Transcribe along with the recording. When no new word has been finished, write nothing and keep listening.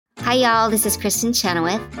Hi, y'all. This is Kristen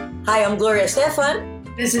Chenoweth. Hi, I'm Gloria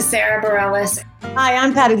Estefan. This is Sarah Bareilles. Hi,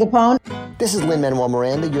 I'm Patti LuPone. This is Lin-Manuel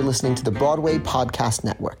Miranda. You're listening to the Broadway Podcast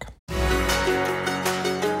Network.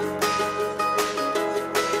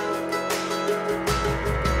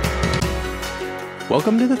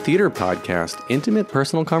 Welcome to the Theater Podcast, intimate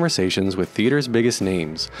personal conversations with theater's biggest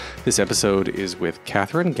names. This episode is with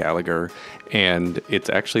Kathryn Gallagher, and it's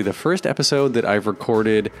actually the first episode that I've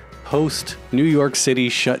recorded post New York City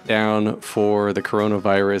shutdown for the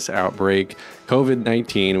coronavirus outbreak,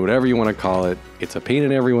 COVID-19, whatever you want to call it. It's a pain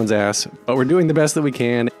in everyone's ass, but we're doing the best that we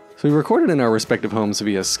can. So we recorded in our respective homes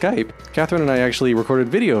via Skype. Kathryn and I actually recorded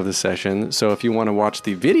video of the session, so if you want to watch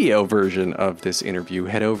the video version of this interview,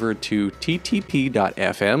 head over to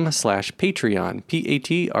ttp.fm/Patreon,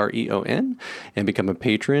 Patreon, and become a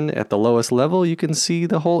patron. At the lowest level, you can see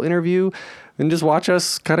the whole interview and just watch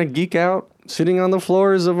us kind of geek out sitting on the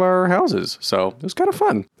floors of our houses. So it was kind of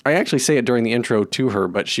fun. I actually say it during the intro to her,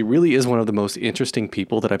 but she really is one of the most interesting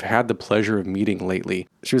people that I've had the pleasure of meeting lately.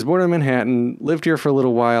 She was born in Manhattan, lived here for a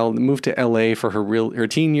little while, moved to LA for her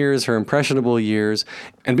teen years, her impressionable years,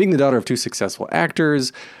 and being the daughter of two successful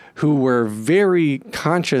actors who were very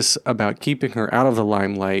conscious about keeping her out of the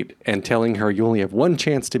limelight and telling her you only have one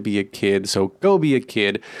chance to be a kid, so go be a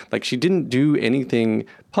kid. Like, she didn't do anything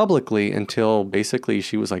publicly until basically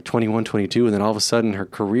she was like 21, 22, and then all of a sudden her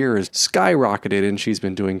career is skyrocketed, and she's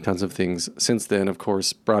been doing tons of things since then. Of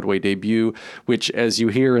course, Broadway debut, which, as you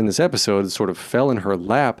hear in this episode, sort of fell in her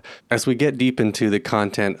lap. As we get deep into the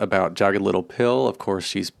content about Jagged Little Pill, of course,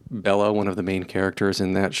 she's Bella, one of the main characters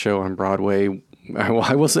in that show on Broadway.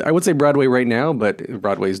 I would say Broadway right now, but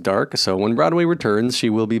Broadway's dark. So when Broadway returns, she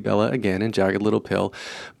will be Bella again in Jagged Little Pill.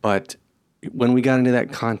 But when we got into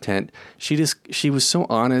that content, she was so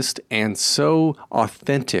honest and so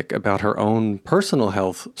authentic about her own personal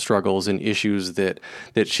health struggles and issues that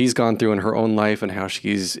she's gone through in her own life and how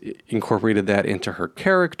she's incorporated that into her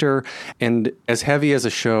character. And as heavy as a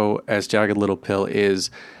show as Jagged Little Pill is,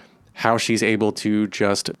 how she's able to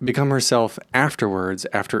just become herself afterwards,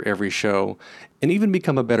 after every show, and even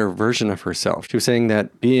become a better version of herself. She was saying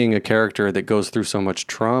that being a character that goes through so much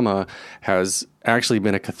trauma has actually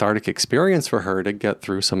been a cathartic experience for her to get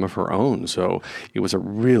through some of her own. So it was a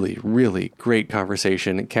really, really great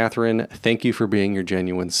conversation. Kathryn, thank you for being your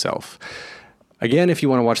genuine self. Again, if you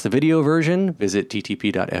want to watch the video version, visit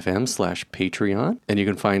ttp.fm/Patreon, and you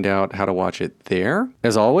can find out how to watch it there.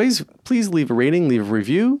 As always, please leave a rating, leave a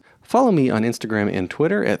review. Follow me on Instagram and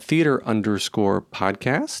Twitter at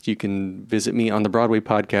theater_podcast. You can visit me on the Broadway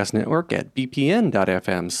Podcast Network at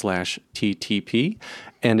bpn.fm/TTP.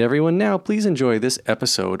 And everyone, now please enjoy this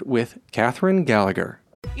episode with Kathryn Gallagher.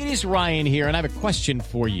 It is Ryan here, and I have a question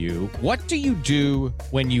for you. What do you do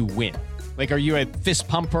when you win? Like, are you a fist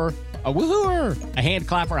pumper, a woohooer, a hand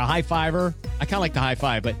clapper, a high fiver? I kind of like the high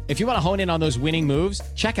five, but if you want to hone in on those winning moves,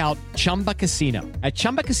 check out Chumba Casino. At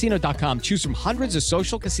ChumbaCasino.com, choose from hundreds of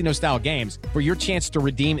social casino style games for your chance to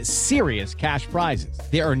redeem serious cash prizes.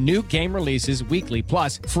 There are new game releases weekly,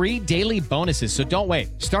 plus free daily bonuses. So don't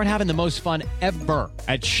wait. Start having the most fun ever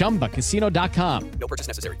at ChumbaCasino.com. No purchase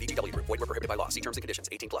necessary. VGW Group. Void where prohibited by law. See terms and conditions.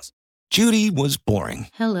 18+. Judy was boring.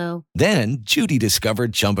 Hello. Then Judy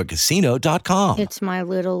discovered ChumbaCasino.com. It's my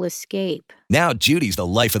little escape. Now Judy's the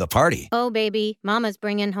life of the party. Oh, baby, mama's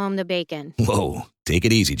bringing home the bacon. Whoa, take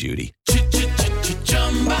it easy, Judy.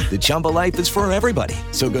 The Chumba life is for everybody.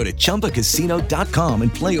 So go to ChumbaCasino.com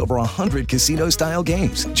and play over 100 casino-style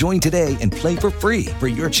games. Join today and play for free for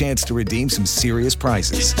your chance to redeem some serious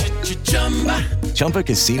prizes.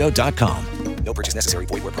 ChumbaCasino.com. No purchase necessary.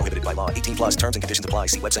 Void where prohibited by law. 18+. Terms and conditions apply.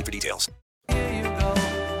 See website for details. Here you go.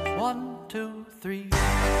 1, 2, 3.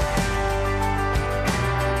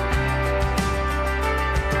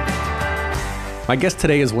 My guest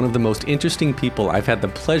today is one of the most interesting people I've had the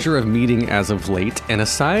pleasure of meeting as of late, and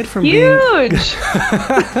aside from being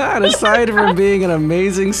an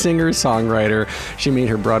amazing singer-songwriter, she made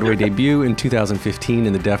her Broadway debut in 2015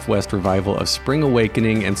 in the Deaf West revival of Spring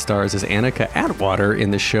Awakening and stars as Annika Atwater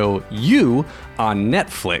in the show You on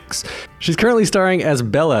Netflix. She's currently starring as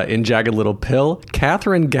Bella in Jagged Little Pill.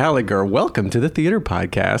 Kathryn Gallagher, welcome to the Theater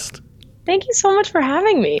Podcast. Thank you so much for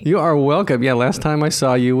having me. You are welcome. Yeah, last time I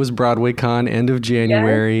saw you was BroadwayCon, end of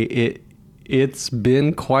January. Yes. It's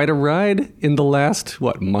been quite a ride in the last,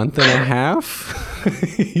 month and a half?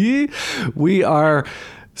 We are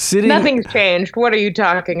sitting... Nothing's changed. What are you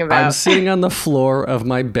talking about? I'm sitting on the floor of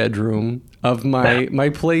my bedroom, of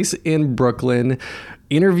my place in Brooklyn,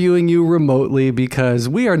 interviewing you remotely because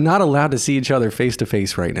we are not allowed to see each other face to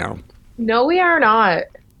face right now. No, we are not.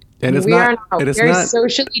 And it's we not. are And it's very not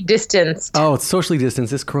socially distanced. Oh, it's socially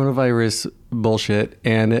distanced. This coronavirus bullshit.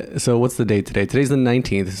 And so what's the date today? Today's the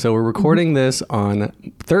 19th. So we're recording this on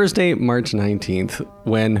Thursday, March 19th,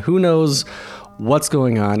 when who knows what's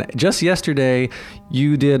going on. Just yesterday,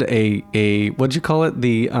 you did a what'd you call it?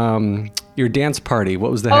 Your dance party. What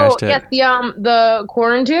was the hashtag? Yes, the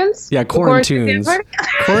quarantunes? Yeah, quarantunes.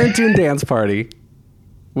 Quarantune dance party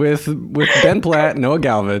with Ben Platt, Noah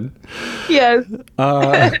Galvin. Yes.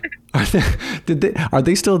 Are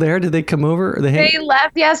they still there? Did they come over? They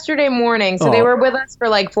left yesterday morning, so they were with us for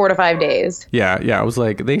like 4 to 5 days. Yeah. I was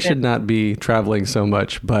like, they should not be traveling so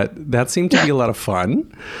much, but that seemed to be a lot of fun.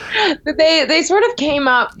 They sort of came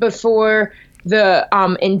up before the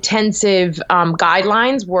intensive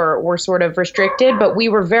guidelines were sort of restricted, but we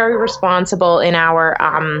were very responsible in our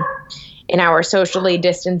socially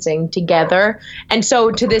distancing together. And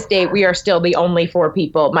so to this day, we are still the only 4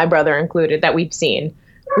 people, my brother included, that we've seen.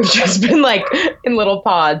 We've just been like in little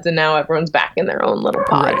pods, and now everyone's back in their own little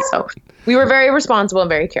pods. Right. So we were very responsible and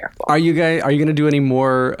very careful. Are you going to do any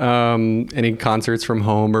more any concerts from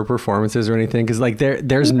home or performances or anything? Because like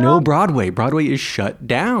there's no Broadway. Broadway is shut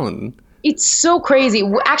down. It's so crazy.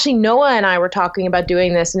 Actually, Noah and I were talking about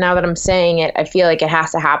doing this. And now that I'm saying it, I feel like it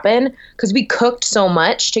has to happen because we cooked so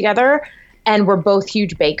much together and we're both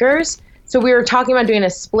huge bakers. So we were talking about doing a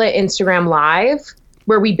split Instagram Live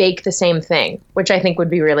where we bake the same thing, which I think would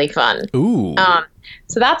be really fun. Ooh.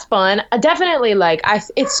 So that's fun. Definitely,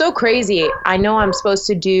 it's so crazy. I know I'm supposed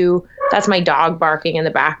to do, that's my dog barking in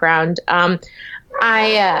the background.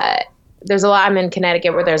 There's a lot, I'm in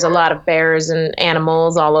Connecticut where there's a lot of bears and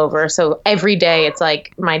animals all over. So every day it's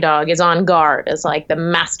like my dog is on guard as like the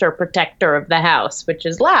master protector of the house, which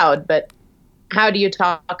is loud, but how do you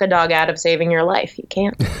talk a dog out of saving your life? You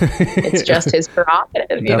can't. It's just his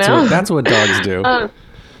prerogative, you know? That's what dogs do.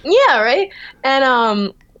 Yeah, right?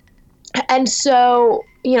 And so,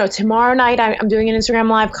 tomorrow night I'm doing an Instagram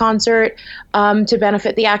Live concert to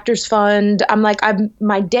benefit the Actors Fund.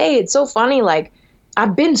 My day, it's so funny, like,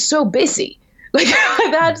 I've been so busy. Like,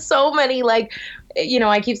 I've had so many, I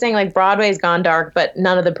keep saying, like, Broadway's gone dark, but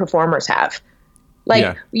none of the performers have.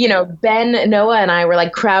 Ben, Noah, and I were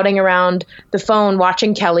like crowding around the phone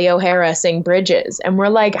watching Kelly O'Hara sing Bridges. And we're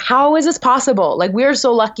like, how is this possible? Like, we are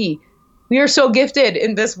so lucky. We are so gifted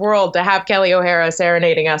in this world to have Kelly O'Hara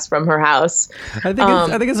serenading us from her house. I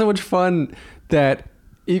think it's so much fun that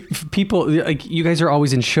if people, like, you guys are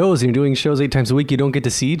always in shows and you're doing shows 8 times a week, you don't get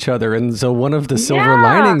to see each other. And so one of the silver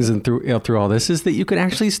linings and through all this is that you can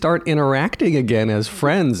actually start interacting again as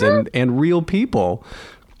friends and real people.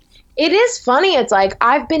 It is funny. It's like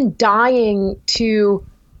I've been dying to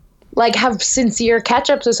like have sincere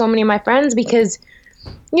catch-ups with so many of my friends because,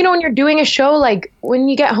 when you're doing a show, like when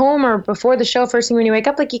you get home or before the show, first thing when you wake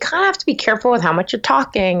up, like you kind of have to be careful with how much you're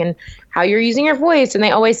talking and how you're using your voice. And they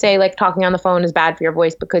always say like talking on the phone is bad for your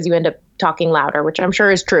voice because you end up talking louder, which I'm sure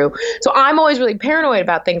is true. So I'm always really paranoid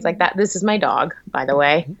about things like that. This is my dog, by the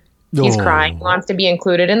way. He's crying, wants to be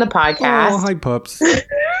included in the podcast. Oh, hi, pups.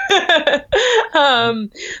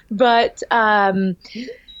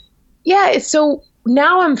 So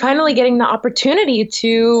now I'm finally getting the opportunity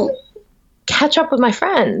to catch up with my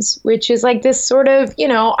friends, which is like this sort of,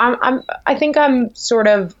 I think I'm sort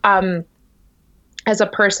of, as a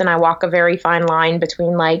person, I walk a very fine line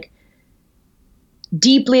between like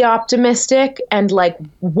deeply optimistic and like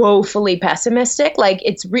woefully pessimistic. Like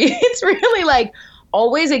it's really like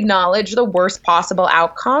always acknowledge the worst possible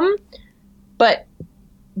outcome, but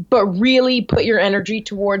really put your energy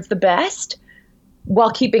towards the best while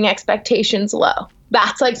keeping expectations low.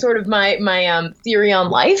 That's like sort of my theory on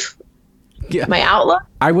life. Yeah. My outlook.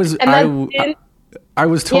 I was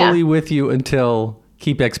totally with you until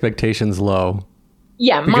keep expectations low.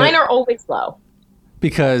 Yeah, mine are always low.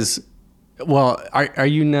 Because, well, are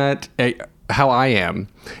you not? How I am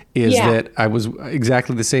is that I was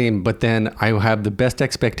exactly the same, but then I have the best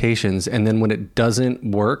expectations, and then when it doesn't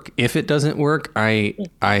work, if it doesn't work, I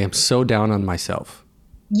am so down on myself.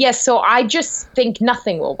 Yes, so I just think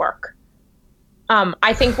nothing will work.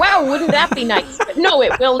 I think, wow, wouldn't that be nice? But no,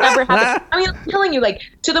 it will never happen. I mean, I'm telling you, like,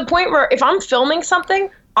 to the point where if I'm filming something,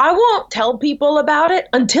 I won't tell people about it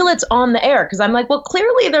until it's on the air. Because I'm like, well,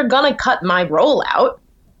 clearly they're going to cut my roll out.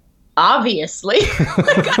 Obviously. So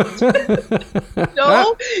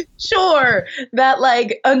sure that,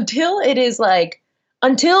 like, until,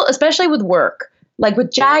 especially with work, like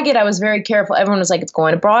with Jagged, I was very careful. Everyone was like, it's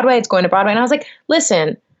going to Broadway. And I was like,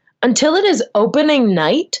 listen, until it is opening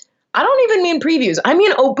night, I don't even mean previews. I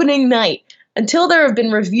mean opening night. Until there have been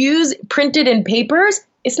reviews printed in papers,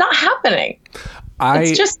 it's not happening.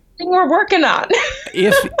 It's just thing we're working on.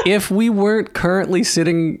 if we weren't currently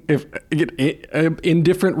sitting in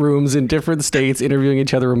different rooms in different states interviewing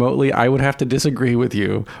each other remotely, I would have to disagree with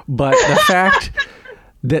you. But the fact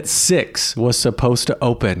that 6 was supposed to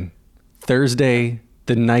open Thursday,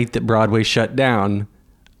 the night that Broadway shut down,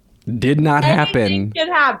 did not happen. Anything can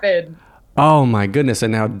happen. Oh my goodness!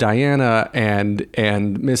 And now Diana and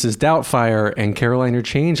Mrs. Doubtfire and Caroline are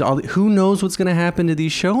changed. Who knows what's going to happen to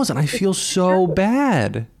these shows? And I feel so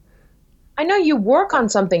bad. I know you work on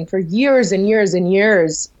something for years and years and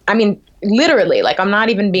years. I mean, literally, like, I'm not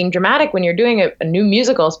even being dramatic when you're doing a new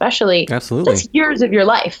musical, especially. Absolutely. That's years of your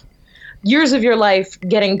life. Years of your life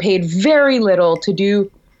getting paid very little to do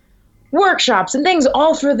workshops and things,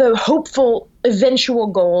 all for the hopeful eventual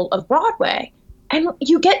goal of Broadway. And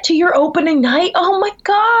you get to your opening night, oh my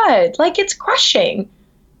God, like, it's crushing.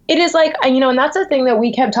 It is like, and that's the thing that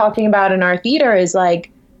we kept talking about in our theater is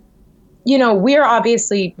like, we're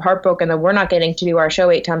obviously heartbroken that we're not getting to do our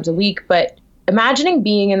show 8 times a week, but imagining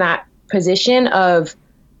being in that position of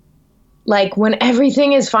like when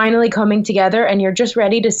everything is finally coming together and you're just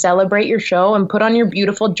ready to celebrate your show and put on your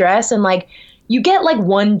beautiful dress and like, you get like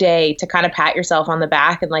one day to kind of pat yourself on the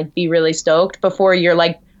back and like be really stoked before you're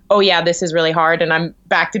like, oh yeah, this is really hard and I'm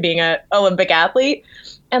back to being an Olympic athlete.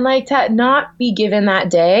 And like to not be given that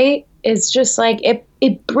day is just like,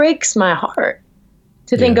 it breaks my heart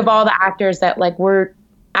to think of all the actors that like were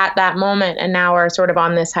at that moment and now are sort of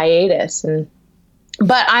on this hiatus.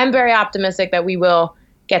 But I'm very optimistic that we will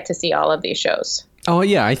get to see all of these shows. Oh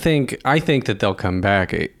yeah, I think that they'll come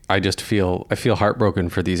back. I feel heartbroken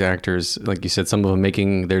for these actors. Like you said, some of them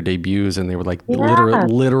making their debuts and they were like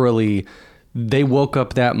literally they woke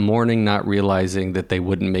up that morning not realizing that they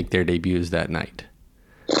wouldn't make their debuts that night.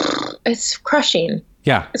 It's crushing.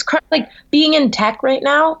 Yeah. It's like being in tech right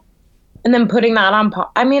now and then putting that on.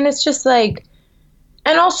 I mean, it's just like,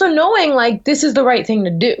 and also knowing like this is the right thing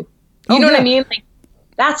to do. You know what I mean? Like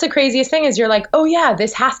that's the craziest thing is you're like, oh yeah,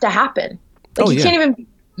 this has to happen. Like you can't even be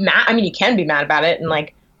mad. I mean, you can be mad about it and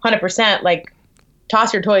like 100% like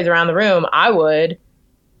toss your toys around the room. I would,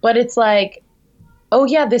 but it's like, oh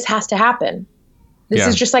yeah, this has to happen. This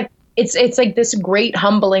is just like, it's like this great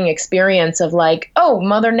humbling experience of like, oh,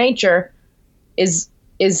 Mother Nature is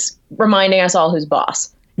reminding us all who's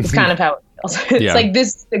boss. It's kind of how it feels. It's like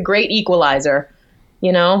this is the great equalizer,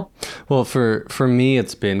 Well, for me,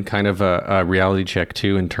 it's been kind of a reality check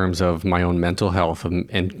too, in terms of my own mental health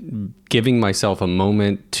and giving myself a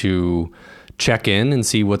moment to check in and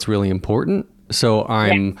see what's really important. So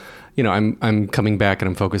I'm coming back and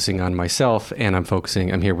I'm focusing on myself and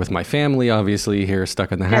I'm here with my family, obviously here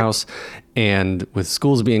stuck in the house, and with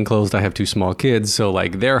schools being closed, I have 2 small kids. So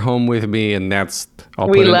like they're home with me and that's, I'll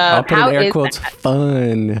put in air quotes,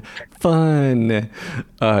 fun.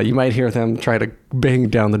 You might hear them try to bang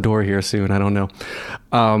down the door here soon. I don't know.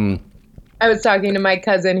 I was talking to my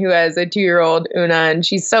cousin who has a 2-year-old, Una, and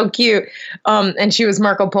she's so cute. And she was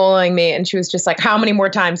Marco Poloing me, and she was just like, how many more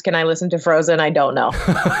times can I listen to Frozen? I don't know.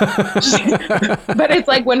 But it's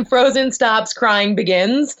like when Frozen stops, crying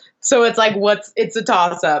begins. So it's like, it's a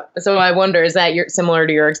toss-up. So I wonder, is that similar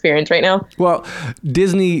to your experience right now? Well,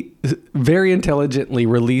 Disney very intelligently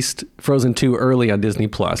released Frozen 2 early on Disney+.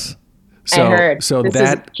 So, I heard. So this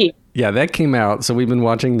that... is key. Yeah, that came out, so we've been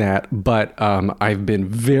watching that. But I've been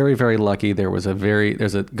very, very lucky. There's a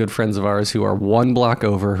good friends of ours who are 1 block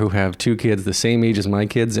over who have 2 kids the same age as my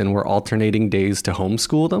kids, and we're alternating days to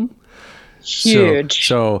homeschool them. Huge.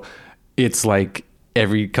 So it's like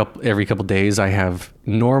every couple days I have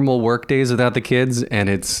normal work days without the kids, and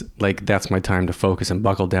it's like that's my time to focus and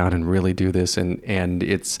buckle down and really do this. And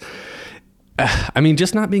it's, I mean,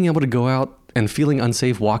 just not being able to go out and feeling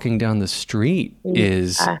unsafe walking down the street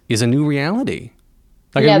is a new reality.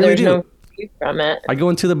 Like I really do. No escape from it. I go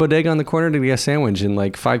into the bodega on the corner to get a sandwich and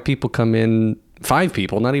like 5 people come in, 5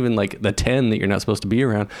 people, not even like the 10 that you're not supposed to be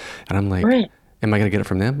around. And I'm like, am I going to get it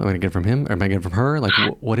from them? Am I going to get it from him? Or am I going to get it from her? Like,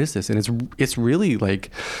 what is this? And it's really like,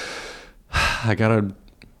 I got to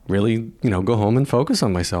really, go home and focus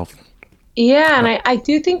on myself. Yeah. And I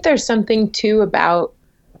do think there's something too about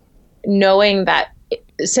knowing that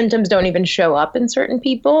symptoms don't even show up in certain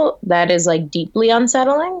people that is like deeply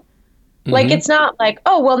unsettling. Like it's not like,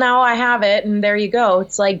 oh well, now I have it and there you go.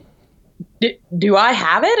 It's like, do I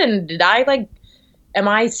have it, and did I like, am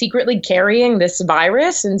I secretly carrying this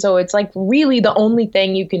virus? And so it's like really the only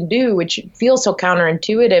thing you can do, which feels so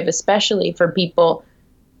counterintuitive, especially for people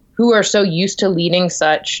who are so used to leading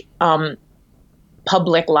such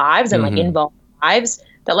public lives and like involved lives,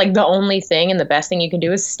 that like the only thing and the best thing you can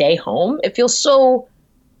do is stay home. It feels so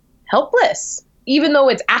helpless, even though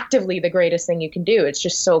it's actively the greatest thing you can do. It's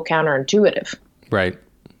just so counterintuitive. Right.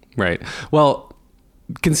 Right. Well,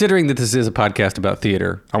 considering that this is a podcast about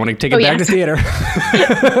theater, I want to take it back to theater.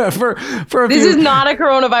 for a This few... is not a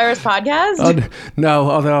coronavirus podcast?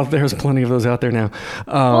 No, although there's plenty of those out there now.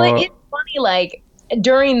 Well, it's funny, like,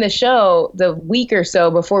 during the show, the week or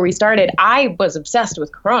so before we started, I was obsessed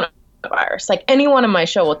with coronavirus. Like, anyone in my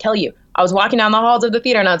show will tell you. I was walking down the halls of the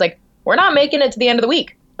theater and I was like, we're not making it to the end of the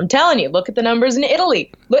week. I'm telling you, look at the numbers in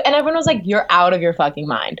Italy. Look, and everyone was like, you're out of your fucking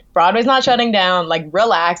mind. Broadway's not shutting down. Like,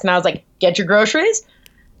 relax. And I was like, get your groceries,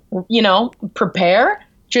 prepare.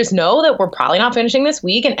 Just know that we're probably not finishing this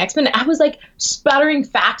week. And X-Men, I was like sputtering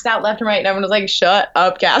facts out left and right. And everyone was like, shut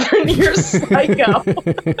up, Catherine, you're psycho.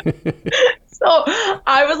 So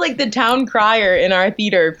I was like the town crier in our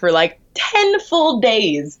theater for like 10 full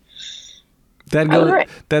days. That goes, right.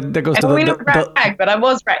 that goes to the but I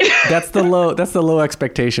was right. That's the low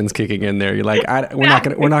expectations kicking in there. You're like,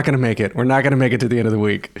 we're not gonna make it. We're not gonna make it to the end of the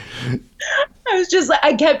week. I was just like,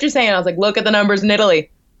 I kept just saying, I was like, look at the numbers in Italy.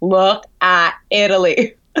 Look at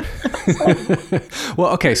Italy.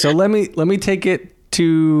 Well, okay, so let me take it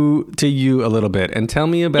to you a little bit and tell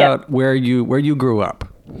me about where you grew up.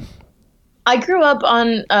 I grew up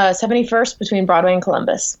on 71st between Broadway and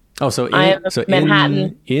Columbus. Oh, so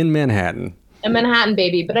Manhattan. In Manhattan. A Manhattan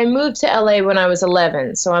baby, but I moved to LA when I was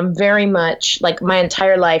 11, so I'm very much like my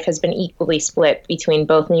entire life has been equally split between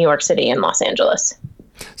both New York City and Los Angeles.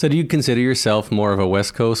 So do you consider yourself more of a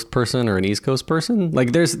West Coast person or an East Coast person?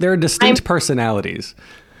 Like there are distinct personalities.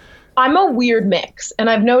 I'm a weird mix, and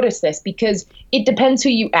I've noticed this because it depends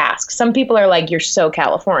who you ask. Some people are like, you're so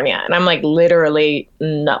California, and I'm like, literally,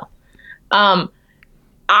 no. I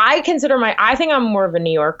think I'm more of a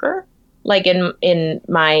New Yorker, like in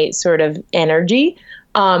my sort of energy,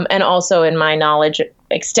 and also in my knowledge,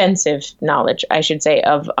 extensive knowledge, I should say,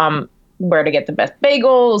 of where to get the best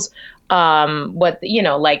bagels, what,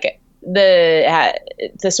 like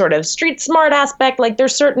the sort of street smart aspect, like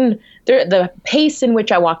there's the pace in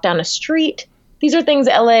which I walk down a street. These are things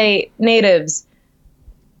LA natives,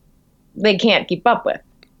 they can't keep up with.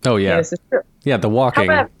 Oh yeah. This is true. Yeah. The walking.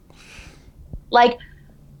 However, like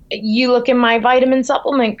you look in my vitamin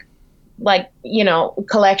supplement,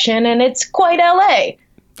 collection, and it's quite LA.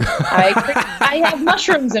 I have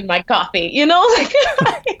mushrooms in my coffee,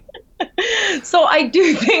 so I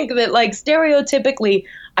do think that like stereotypically,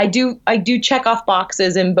 I do check off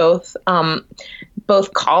boxes in both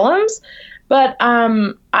columns, but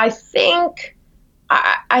I think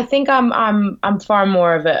I'm far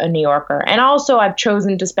more of a New Yorker, and also I've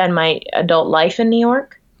chosen to spend my adult life in New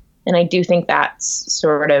York, and I do think that's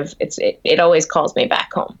sort of it always calls me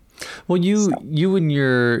back home. Well, you and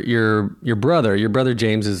your brother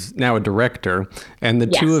James is now a director, and the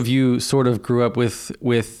two of you sort of grew up with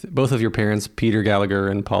both of your parents, Peter Gallagher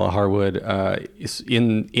and Paula Harwood,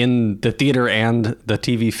 in the theater and the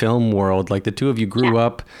TV film world. Like the two of you grew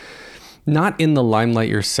up not in the limelight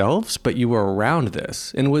yourselves, but you were around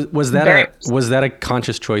this. And was that a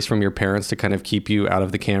conscious choice from your parents to kind of keep you out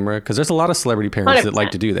of the camera? Because there's a lot of celebrity parents 100%. That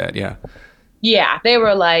like to do that. Yeah. Yeah, they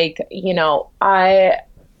were like,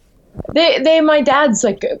 my dad's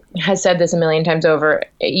like has said this a million times over.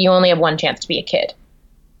 You only have one chance to be a kid.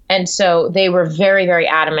 And so they were very, very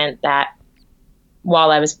adamant that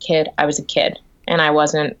while I was a kid and I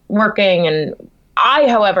wasn't working. And I,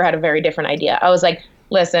 however, had a very different idea. I was like,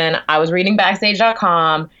 listen, I was reading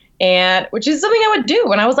backstage.com, and which is something I would do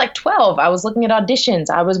when I was like 12. I was looking at auditions.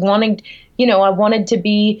 I was wanting, I wanted to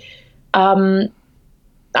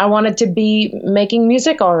be making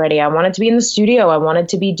music already. I wanted to be in the studio. I wanted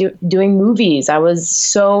to be doing movies. I was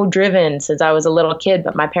so driven since I was a little kid,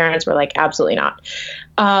 but my parents were like, absolutely not.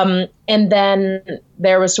 And then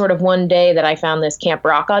there was sort of one day that I found this Camp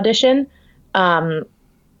Rock audition online,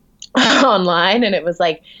 and it was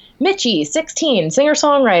like, Mitchie, 16,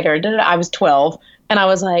 singer-songwriter. I was 12, and I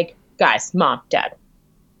was like, guys, Mom, Dad,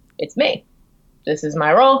 it's me. This is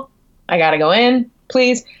my role. I got to go in,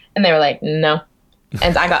 please. And they were like, no.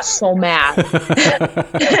 And I got so mad. And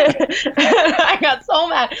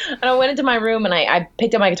I went into my room and I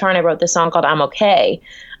picked up my guitar and I wrote this song called I'm Okay,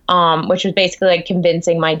 which was basically like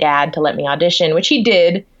convincing my dad to let me audition, which he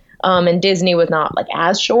did. And Disney was not like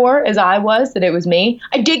as sure as I was that it was me.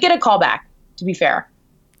 I did get a call back, to be fair.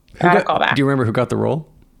 Do you remember who got the role?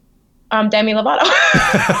 Demi Lovato.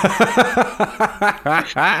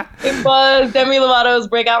 It was Demi Lovato's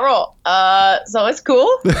breakout role. So it's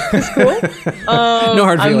cool. No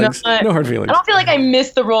hard feelings. No hard feelings. I don't feel like I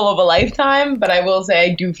missed the role of a lifetime, but I will say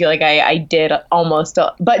I do feel like I did almost,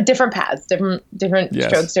 but different paths, different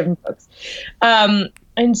strokes, different folks.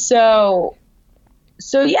 And so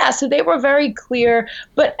they were very clear,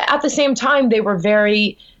 but at the same time, they were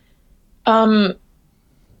very,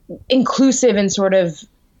 inclusive in sort of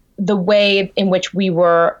the way in which we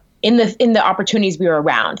were in the opportunities we were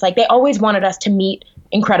around. Like they always wanted us to meet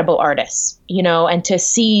incredible artists, you know, and to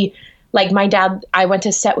see, like my dad, I went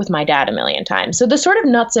to set with my dad a million times. So the sort of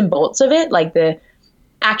nuts and bolts of it, like the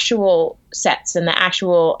actual sets and the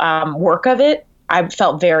actual work of it, I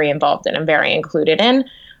felt very involved in and very included in.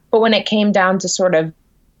 But when it came down to sort of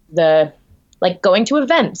the, like going to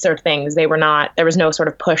events or things, there was no sort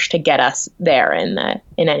of push to get us there in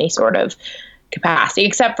any sort of capacity,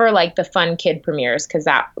 except for like the fun kid premieres. Cause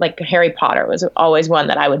that, like Harry Potter was always one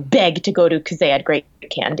that I would beg to go to cause they had great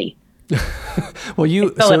candy. Well,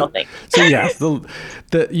 little thing. So yeah,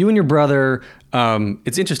 the you and your brother,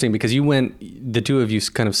 it's interesting because the two of you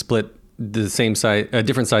kind of split the same side,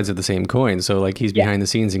 different sides of the same coin. So like he's behind the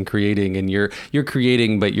scenes and creating, and you're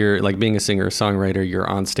creating, but you're like being a singer, songwriter, you're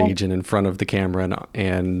on stage and in front of the camera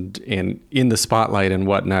and in the spotlight and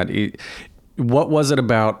whatnot. What was it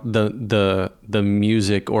about the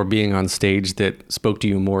music or being on stage that spoke to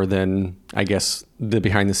you more than, I guess, the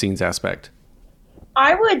behind the scenes aspect?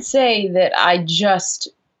 I would say that I just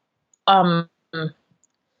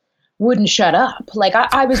wouldn't shut up. Like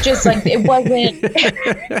I was just like, it wasn't,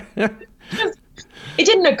 it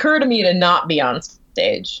didn't occur to me to not be on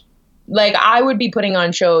stage. Like I would be putting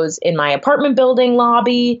on shows in my apartment building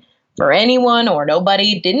lobby for anyone or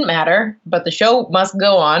nobody, didn't matter, but the show must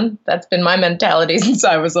go on. That's been my mentality since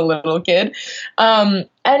I was a little kid.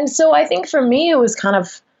 And so I think for me, it was kind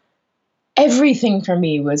of, everything for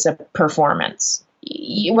me was a performance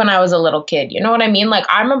when I was a little kid. You know what I mean? Like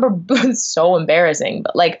I remember it was so embarrassing,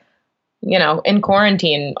 but like, you know, in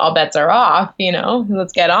quarantine, all bets are off, you know,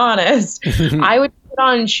 let's get honest. I would put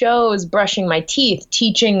on shows brushing my teeth,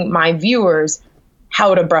 teaching my viewers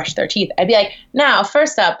how to brush their teeth. I'd be like, now,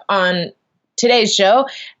 first up on today's show,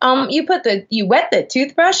 you wet the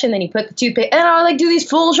toothbrush and then you put the toothpaste, and I would like do these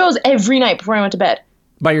full shows every night before I went to bed.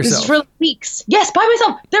 By yourself? This is for weeks. Yes, by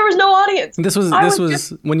myself. There was no audience. This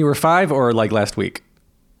was when you were 5 or like last week?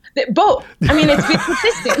 Both. I mean, it's been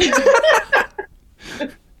consistent.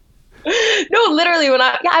 No, literally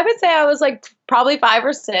I would say I was like probably 5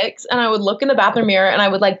 or 6, and I would look in the bathroom mirror and I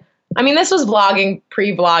would like, I mean, this was vlogging,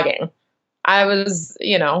 pre-vlogging. I was,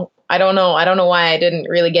 you know, I don't know why I didn't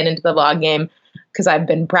really get into the vlog game because I've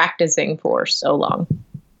been practicing for so long.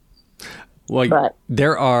 Well, but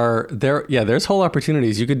there's whole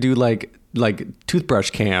opportunities. You could do like toothbrush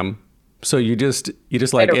cam. So you just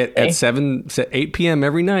like at 8 p.m.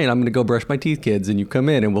 every night, I'm going to go brush my teeth, kids, and you come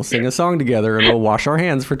in and we'll sing a song together and we'll wash our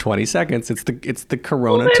hands for 20 seconds. It's the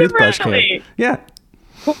Corona toothbrush cam. Yeah.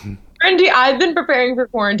 Randy, I've been preparing for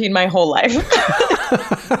quarantine my whole life.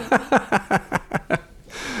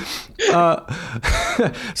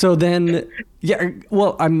 So then, yeah,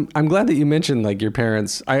 well, I'm glad that you mentioned like your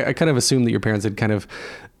parents. I kind of assumed that your parents had kind of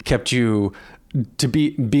kept you to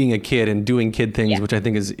being a kid and doing kid things, which I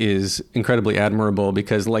think is incredibly admirable,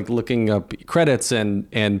 because like looking up credits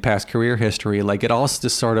and past career history, like it all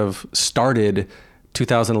just sort of started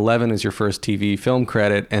 2011 as your first TV film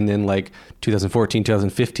credit, and then like 2014,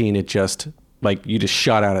 2015, it just like you just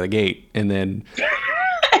shot out of the gate, and then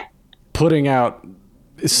putting out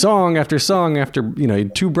song after song after, you know,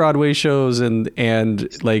 2 Broadway shows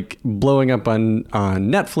and like blowing up on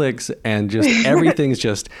Netflix, and just everything's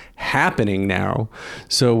just happening now.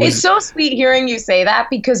 So it's so sweet hearing you say that,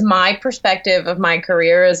 because my perspective of my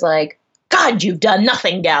career is like, God, you've done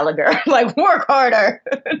nothing, Gallagher. Like, work harder.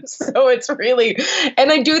 So it's really, and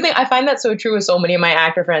I find that so true with so many of my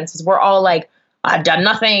actor friends, is we're all like, I've done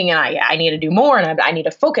nothing and I need to do more, and I need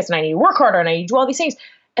to focus, and I need to work harder, and I need to do all these things.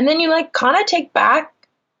 And then you like kind of take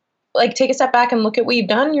a step back and look at what you've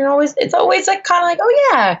done. It's always like kind of like, oh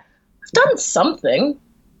yeah, I've done something.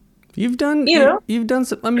 You've done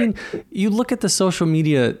some, I mean, you look at the social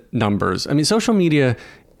media numbers. I mean, social media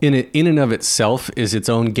in and of itself is its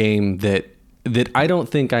own game that I don't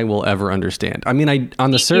think I will ever understand. I mean, on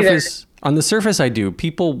the surface I do.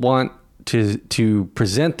 People want to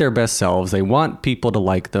present their best selves. They want people to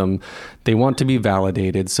like them. They want to be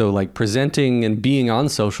validated. So like presenting and being on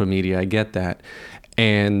social media, I get that.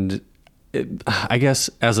 And I guess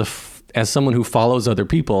as someone who follows other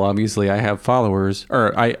people, obviously I have followers,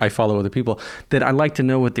 or I follow other people, that I like to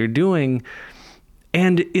know what they're doing.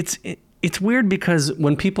 And it's weird because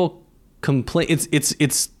when people complain,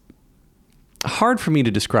 it's hard for me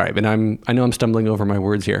to describe, and I know I'm stumbling over my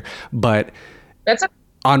words here, but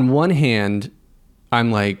on one hand,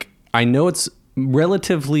 I'm like, I know it's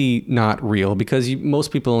relatively not real, because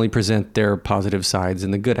most people only present their positive sides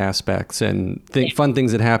and the good aspects and fun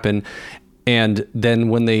things that happen. And then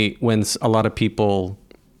when a lot of people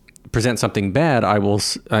present something bad, I will.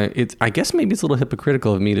 I guess maybe it's a little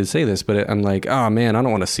hypocritical of me to say this, but I'm like, oh man, I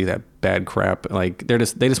don't want to see that bad crap. Like they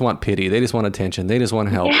just want pity, they just want attention, they just want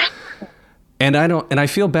help, and I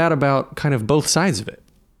feel bad about kind of both sides of it.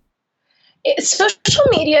 Social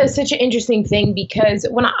media is such an interesting thing because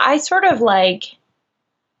when I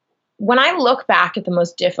look back at the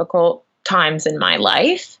most difficult times in my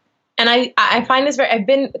life, and I find this I've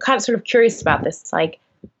been kind of sort of curious about this. It's like,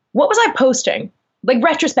 what was I posting? Like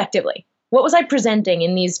retrospectively, what was I presenting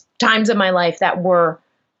in these times of my life that were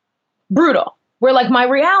brutal? Where like my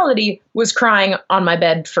reality was crying on my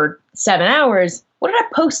bed for 7 hours. What did I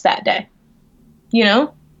post that day? You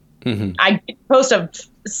know? Mm-hmm. I post a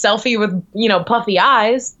selfie with, puffy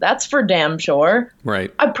eyes. That's for damn sure.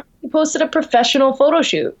 Right. I posted a professional photo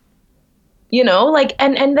shoot.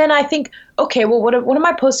 And then I think, okay, well, what am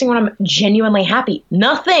I posting when I'm genuinely happy?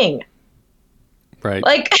 Nothing. Right.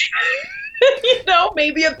 Like,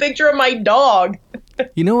 maybe a picture of my dog.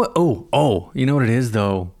 You know what? Oh, you know what it is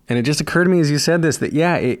though? And it just occurred to me as you said this, that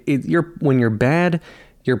when you're bad,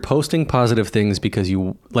 you're posting positive things because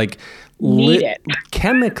you like need it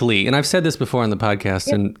chemically. And I've said this before on the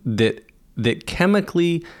podcast, and that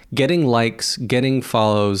chemically getting likes, getting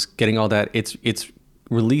follows, getting all that, it's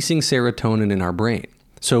releasing serotonin in our brain.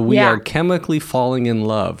 So we are chemically falling in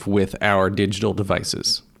love with our digital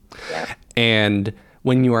devices. Yeah. And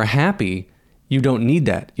when you are happy, you don't need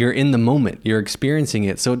that. You're in the moment. You're experiencing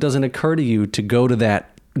it. So it doesn't occur to you to go to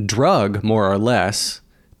that drug, more or less,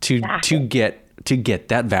 to get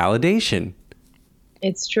that validation.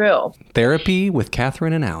 It's true. Therapy with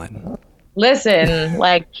Catherine and Alan. Listen,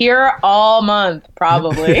 like here all month,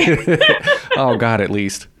 probably. Oh God, at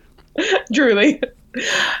least. Truly.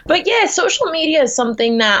 But yeah, social media is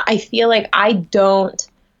something that I feel like I don't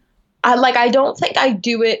think I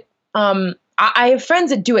do it. I have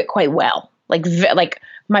friends that do it quite well. Like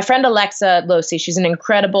my friend Alexa Losi, she's an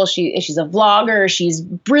incredible, she's a vlogger. She's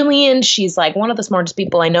brilliant. She's like one of the smartest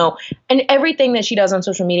people I know. And everything that she does on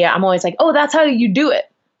social media, I'm always like, oh, that's how you do it.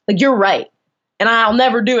 Like, you're right. And I'll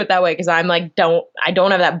never do it that way because I'm like, I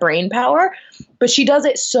don't have that brain power. But she does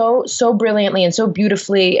it so brilliantly and so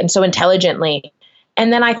beautifully and so intelligently.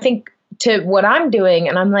 And then I think to what I'm doing,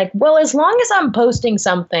 and I'm like, well, as long as I'm posting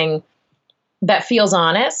something that feels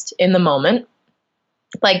honest in the moment,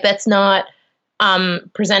 like that's not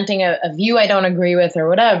presenting a view I don't agree with or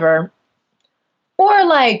whatever, or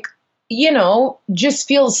like, just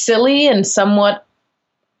feels silly and somewhat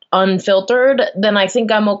unfiltered, then I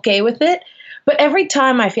think I'm okay with it. But every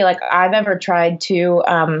time I feel like I've ever tried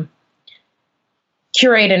to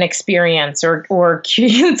curate an experience or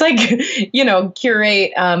it's like,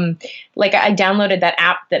 curate, like I downloaded that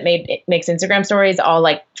app that makes Instagram stories all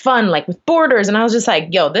like fun, like with borders. And I was just like,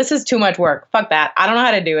 yo, this is too much work. Fuck that. I don't know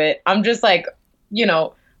how to do it. I'm just like,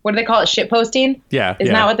 what do they call it? Shit posting? Yeah.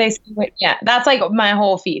 Isn't that what they say? Yeah. That's like my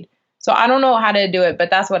whole feed. So I don't know how to do it, but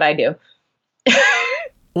that's what I do.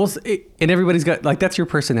 Well, and everybody's got like, that's your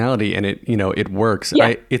personality, and it works.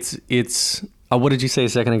 Yeah. It's what did you say a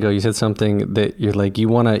second ago? You said something that you're like, you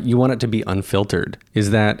want it to be unfiltered.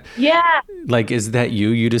 Is that, like, is that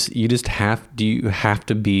you do you have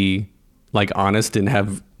to be like honest and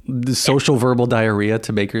have the social verbal diarrhea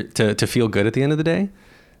to make to feel good at the end of the day?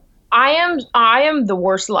 I am the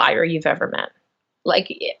worst liar you've ever met.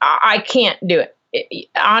 Like, I can't do it.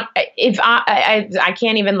 If I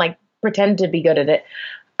can't even like pretend to be good at it.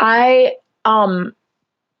 I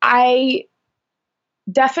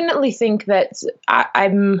definitely think that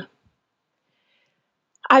I've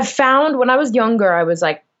found when I was younger, I was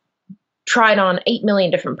like tried on 8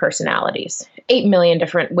 million different personalities, 8 million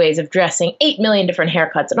different ways of dressing, 8 million different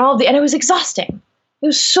haircuts, and and it was exhausting. It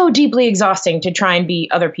was so deeply exhausting to try and be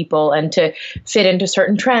other people and to fit into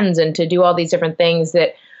certain trends and to do all these different things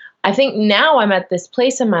that I think now I'm at this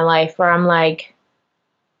place in my life where I'm like,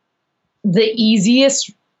 the easiest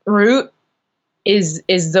route is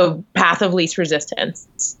the path of least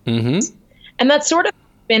resistance. Mm-hmm. And that's sort of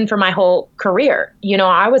been for my whole career.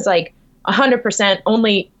 I was like 100%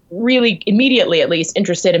 only really immediately, at least,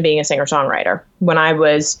 interested in being a singer-songwriter when I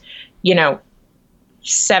was,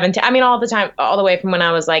 17. I mean, all the time, all the way from when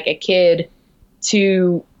I was like a kid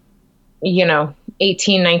to, 18,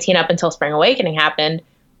 19 up until Spring Awakening happened.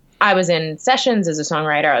 I was in sessions as a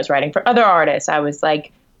songwriter. I was writing for other artists. I was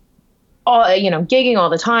like, gigging all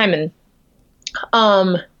the time.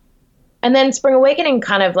 And then Spring Awakening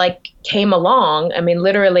kind of like came along. I mean,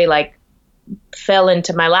 literally like fell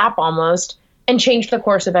into my lap almost and changed the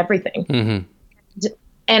course of everything. Mm-hmm.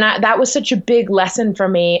 And that was such a big lesson for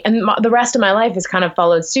me. And the rest of my life has kind of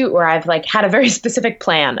followed suit, where I've like had a very specific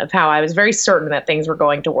plan of how I was very certain that things were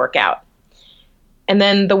going to work out. And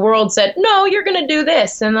then the world said, no, you're going to do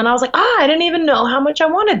this. And then I was like, I didn't even know how much I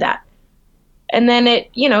wanted that. And then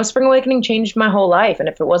Spring Awakening changed my whole life. And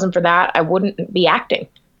if it wasn't for that, I wouldn't be acting.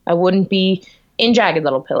 I wouldn't be in Jagged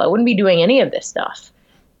Little Pill. I wouldn't be doing any of this stuff.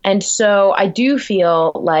 And so I do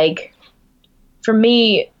feel like, for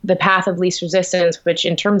me, the path of least resistance, which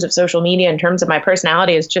in terms of social media, in terms of my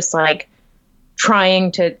personality, is just like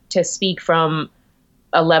trying to speak from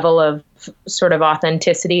a level of sort of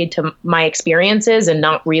authenticity to my experiences and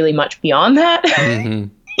not really much beyond that.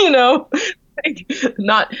 Like,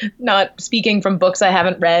 not speaking from books I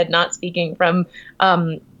haven't read, not speaking from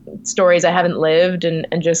stories I haven't lived, and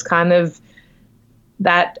just kind of,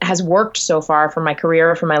 that has worked so far for my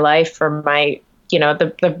career, for my life, for my,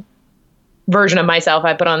 the version of myself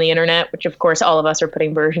I put on the internet, which of course all of us are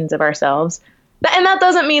putting versions of ourselves. And that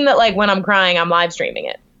doesn't mean that, like, when I'm crying, I'm live streaming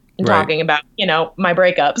it and talking about, my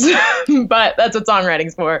breakups, but that's what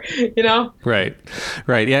songwriting's for, Right.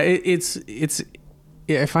 Yeah.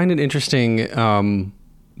 I find it interesting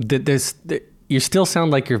that you still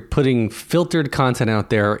sound like you're putting filtered content out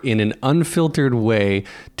there in an unfiltered way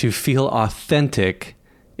to feel authentic,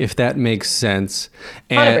 if that makes sense.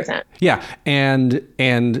 And, 100%. Yeah. And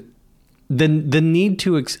the need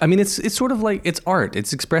to, it's sort of like, it's art.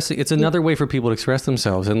 It's expressing, it's another way for people to express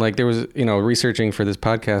themselves. And like, there was, researching for this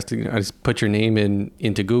podcast, I just put your name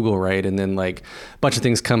into Google, right? And then like a bunch of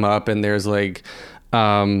things come up, and there's like,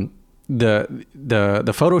 the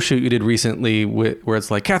photo shoot you did recently where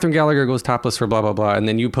it's like Kathryn Gallagher goes topless for blah, blah, blah. And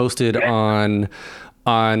then you posted on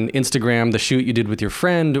Instagram the shoot you did with your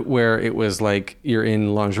friend where it was like you're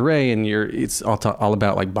in lingerie and it's all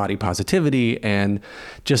about like body positivity and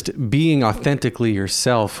just being authentically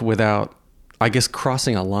yourself without, I guess,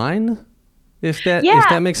 crossing a line, if that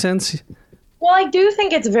makes sense. Well, I do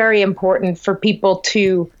think it's very important for people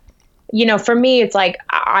to, for me, it's like,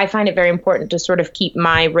 I find it very important to sort of keep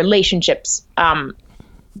my relationships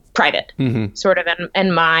private, sort of,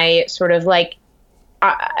 and my sort of like,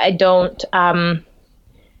 I don't,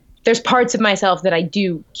 there's parts of myself that I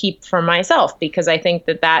do keep for myself because I think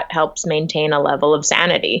that helps maintain a level of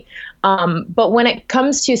sanity. But when it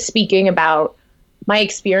comes to speaking about my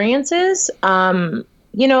experiences,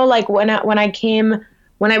 like when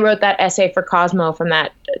I wrote that essay for Cosmo from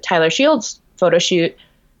that Tyler Shields photo shoot,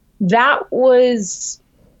 that was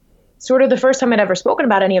sort of the first time I'd ever spoken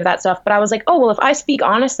about any of that stuff. But I was like, oh, well, if I speak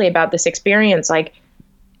honestly about this experience, like,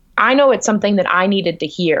 I know it's something that I needed to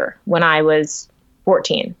hear when I was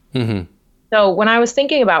 14. So when I was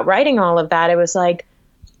thinking about writing all of that, it was like,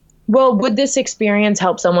 well, would this experience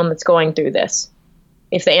help someone that's going through this?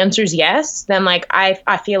 If the answer is yes, then like,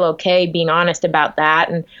 I feel okay being honest about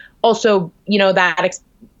that. And also,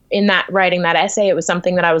 in that writing that essay, it was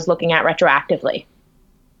something that I was looking at retroactively.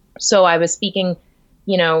 So I was speaking,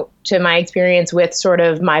 to my experience with sort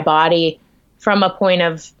of my body from a point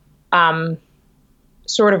of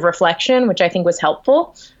sort of reflection, which I think was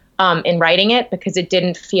helpful in writing it, because it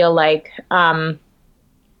didn't feel like, I'm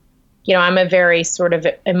a very sort of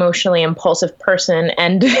emotionally impulsive person.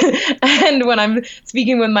 And and when I'm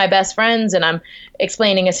speaking with my best friends and I'm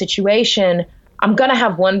explaining a situation, I'm going to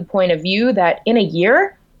have one point of view that in a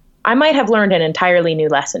year, I might have learned an entirely new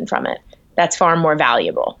lesson from it that's far more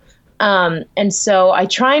valuable. And so I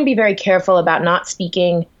try and be very careful about not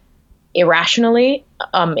speaking irrationally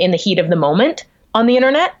in the heat of the moment on the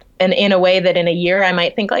internet, and in a way that in a year I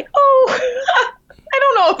might think like, oh, I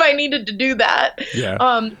don't know if I needed to do that. Yeah.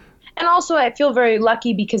 And also I feel very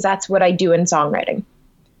lucky because that's what I do in songwriting.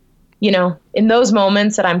 In those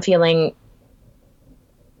moments that I'm feeling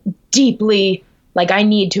deeply like I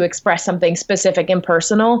need to express something specific and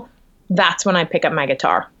personal, that's when I pick up my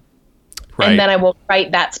guitar. Right. And then I will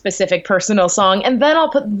write that specific personal song, and then I'll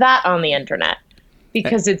put that on the internet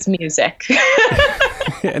because it's music.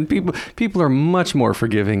 And people are much more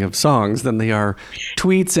forgiving of songs than they are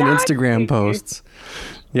tweets and Instagram posts.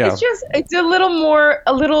 Yeah. It's a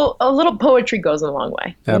little poetry goes a long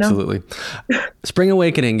way. Absolutely. Spring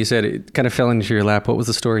Awakening, you said it kind of fell into your lap. What was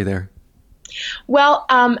the story there? Well,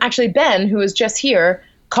 actually Ben, who was just here,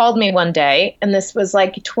 called me one day, and this was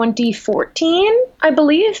like 2014, I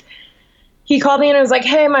believe. He called me and was like,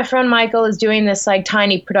 hey, my friend Michael is doing this like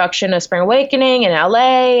tiny production of Spring Awakening in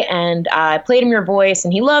LA, and I played him your voice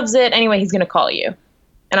and he loves it. Anyway, he's going to call you.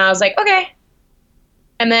 And I was like, okay.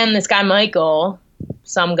 And then this guy, Michael,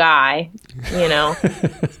 some guy,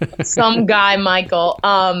 some guy, Michael,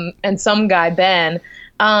 and some guy, Ben,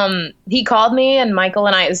 he called me, and Michael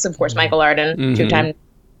and I, this is of course Michael Arden, 2-time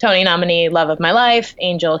Tony nominee, love of my life,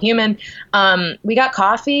 angel, human. We got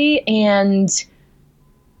coffee, and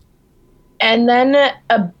then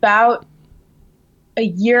about a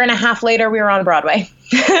year and a half later, we were on Broadway.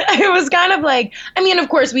 It was kind of like, I mean, of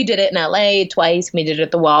course, we did it in LA twice. We did it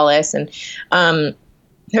at the Wallace, and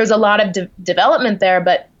there was a lot of development there.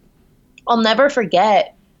 But I'll never forget.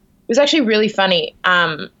 It was actually really funny.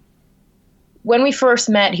 When we first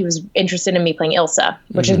met, he was interested in me playing Ilsa,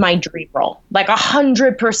 which is my dream role. Like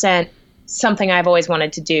 100% something I've always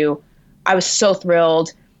wanted to do. I was so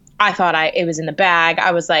thrilled. I thought it was in the bag.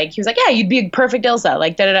 I was like, he was like, yeah, you'd be a perfect Ilsa.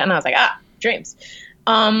 Like, da da da. And I was like, dreams.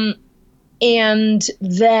 And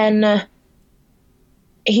then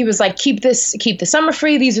he was like, keep the summer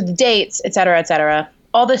free. These are the dates, et cetera, et cetera.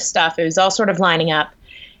 All this stuff. It was all sort of lining up.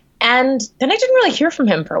 And then I didn't really hear from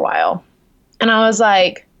him for a while. And I was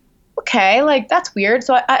like, okay, like, that's weird.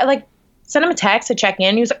 So I like sent him a text to check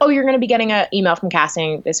in. He was like, oh, you're going to be getting an email from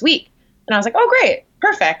casting this week. And I was like, oh, great.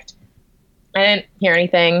 Perfect. I didn't hear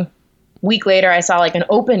anything. Week later, I saw like an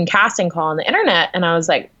open casting call on the internet. And I was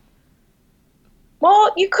like,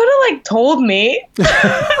 well, you could have like told me.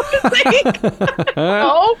 I was like,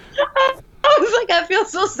 oh. I was like, I feel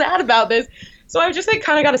so sad about this. So I just like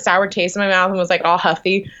kind of got a sour taste in my mouth and was like all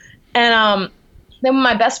huffy. And then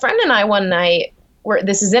my best friend and I one night,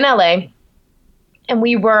 this is in LA, and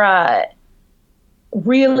we were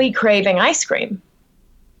really craving ice cream.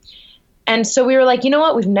 And so we were like, you know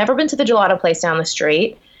what? We've never been to the gelato place down the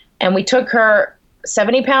street. And we took her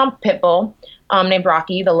 70-pound pit bull named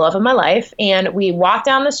Rocky, the love of my life. And we walked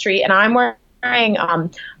down the street, and I'm wearing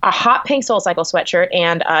a hot pink SoulCycle sweatshirt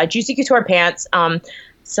and Juicy Couture pants,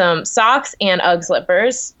 some socks and Ugg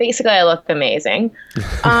slippers. Basically, I look amazing.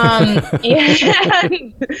 And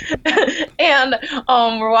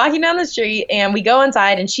we're walking down the street, and we go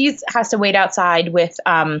inside, and she has to wait outside with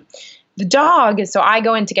the dog. So I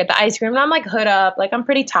go in to get the ice cream, and I'm like hood up, like I'm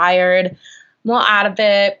pretty tired. I'm a little out of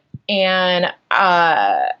it. And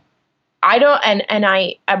I'm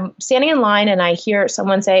standing in line, and I hear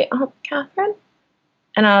someone say, oh, Catherine?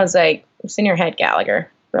 And I was like, it's in your head, Gallagher.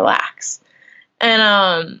 Relax.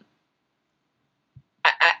 And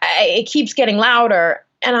it keeps getting louder.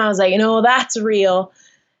 And I was like, that's real.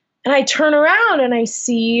 And I turn around, and I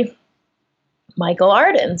see Michael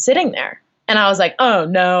Arden sitting there. And I was like, oh,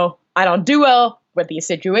 no, I don't do well with these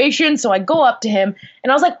situations. So I go up to him,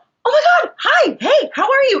 and I was like, oh my God, hi, hey, how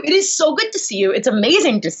are you? It is so good to see you. It's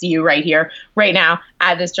amazing to see you right here, right now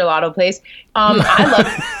at this gelato place. I love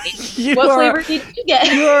it. What flavor did you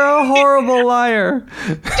get? You are a horrible liar.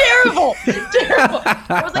 Terrible.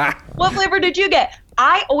 I was like, what flavor did you get?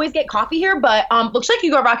 I always get coffee here, but looks like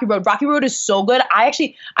you got Rocky Road. Rocky Road is so good.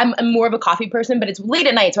 I'm more of a coffee person, but it's late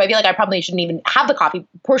at night, so I feel like I probably shouldn't even have the coffee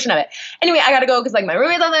portion of it. Anyway, I gotta go because like my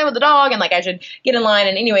roommate's out there with the dog, and like I should get in line.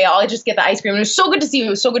 And anyway, I'll just get the ice cream. It was so good to see you. It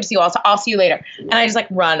was so good to see you. I'll see you later. And I just like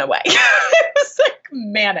run away. It was like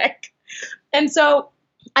manic. And so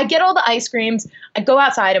I get all the ice creams. I go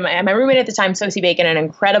outside, and my roommate at the time, Sosie Bacon, an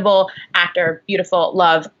incredible actor, beautiful,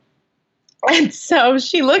 love. And so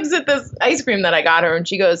she looks at this ice cream that I got her, and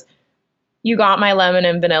she goes, you got my lemon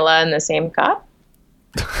and vanilla in the same cup?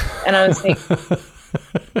 And I was like,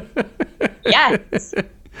 yes.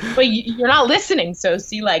 But you're not listening,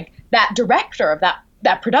 Sosie. Like, that director of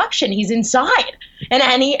that production, he's inside. And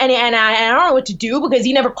I don't know what to do because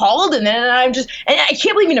he never called. And then I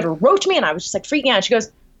can't believe he never wrote to me. And I was just like freaking out. She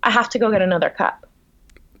goes, I have to go get another cup.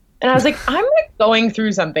 And I was like, I'm like going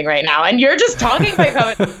through something right now. And you're just talking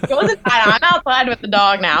about it. Goes inside. I'm outside with the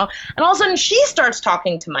dog now. And all of a sudden she starts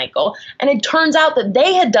talking to Michael. And it turns out that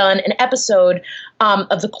they had done an episode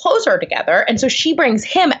of The Closer together. And so she brings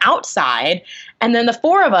him outside. And then the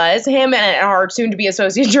four of us, him and our soon to be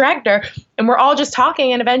associate director, and we're all just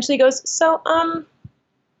talking. And eventually goes, so,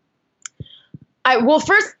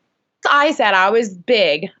 first I said I was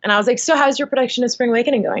big. And I was like, so how's your production of Spring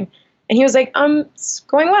Awakening going? And he was like, it's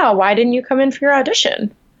going well. Why didn't you come in for your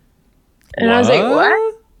audition? And what? I was like,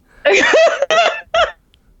 what? I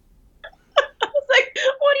was like,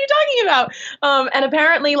 what are you talking about? And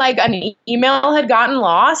apparently like an email had gotten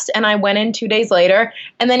lost, and I went in 2 days later,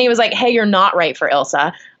 and then he was like, hey, you're not right for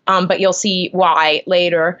Ilsa, but you'll see why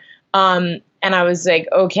later. And I was like,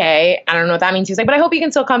 okay, I don't know what that means. He was like, but I hope you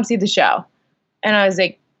can still come see the show. And I was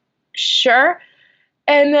like, sure.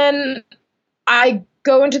 And then I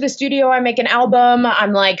go into the studio, I make an album,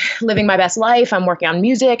 I'm like living my best life, I'm working on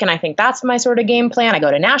music, and I think that's my sort of game plan. I go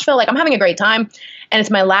to Nashville, like I'm having a great time, and it's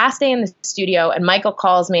my last day in the studio, and Michael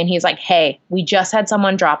calls me, and he's like, hey, we just had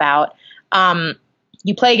someone drop out.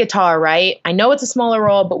 You play guitar, right? I know it's a smaller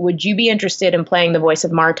role, but would you be interested in playing the voice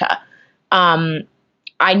of Marta?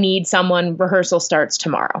 I need someone, rehearsal starts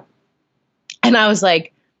tomorrow. And I was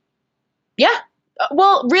like, yeah,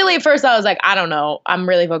 well, really at first I was like, I don't know. I'm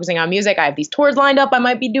really focusing on music. I have these tours lined up I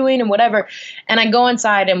might be doing and whatever. And I go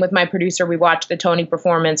inside and with my producer, we watched the Tony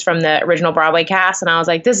performance from the original Broadway cast. And I was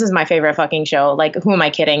like, this is my favorite fucking show. Like, who am I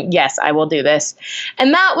kidding? Yes, I will do this.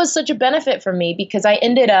 And that was such a benefit for me because I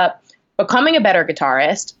ended up becoming a better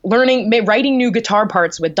guitarist, writing new guitar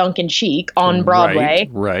parts with Duncan Sheik on Broadway,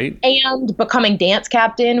 right, and becoming dance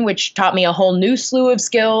captain, which taught me a whole new slew of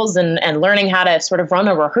skills, and learning how to sort of run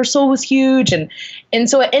a rehearsal was huge. And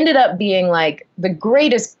so it ended up being like the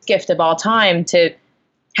greatest gift of all time to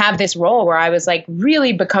have this role where I was like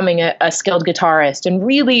really becoming a skilled guitarist and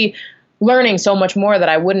really learning so much more that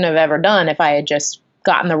I wouldn't have ever done if I had just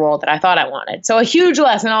gotten the role that I thought I wanted. So a huge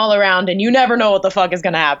lesson all around, and you never know what the fuck is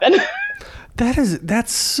going to happen.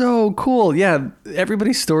 That's so cool. Yeah,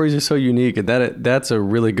 everybody's stories are so unique, and that's a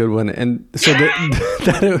really good one. And so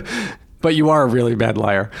but you are a really bad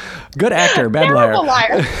liar. Good actor, bad Terrible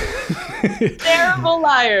liar. Terrible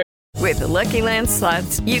liar. With the Lucky Land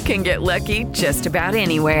Slots, you can get lucky just about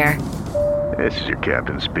anywhere. This is your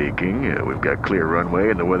captain speaking. We've got clear runway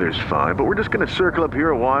and the weather's fine, but we're just going to circle up here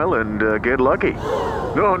a while and get lucky.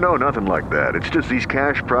 No, nothing like that. It's just these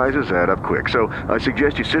cash prizes add up quick. So I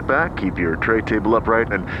suggest you sit back, keep your tray table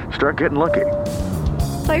upright, and start getting lucky.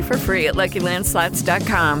 Play for free at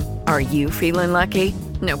LuckyLandSlots.com. Are you feeling lucky?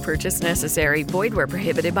 No purchase necessary. Void where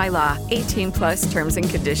prohibited by law. 18+ terms and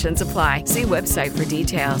conditions apply. See website for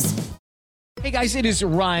details. Hey guys, it is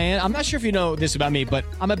Ryan. I'm not sure if you know this about me, but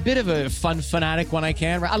I'm a bit of a fun fanatic when I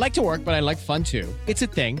can. I like to work, but I like fun too. It's a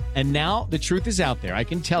thing. And now the truth is out there. I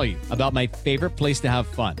can tell you about my favorite place to have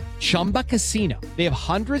fun. Chumba Casino. They have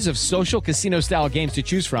hundreds of social casino style games to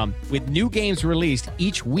choose from with new games released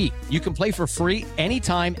each week. You can play for free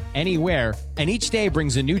anytime, anywhere. And each day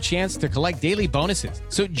brings a new chance to collect daily bonuses.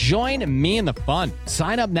 So join me in the fun.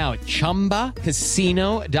 Sign up now at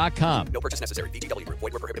ChumbaCasino.com. No purchase necessary. VGW. Void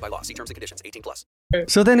where prohibited by law. See terms and conditions. 18+.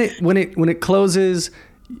 So then when it closes,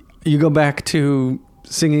 you go back to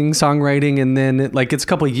singing, songwriting, and then it's a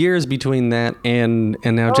couple of years between that and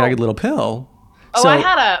now Jagged Little Pill. So I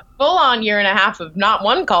had a full-on year and a half of not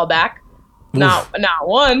one callback, not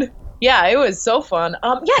one. Yeah, it was so fun.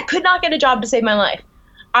 I could not get a job to save my life.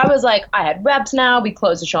 I was like, I had reps now. We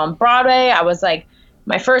closed the show on Broadway. I was like,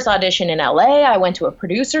 my first audition in LA. I went to a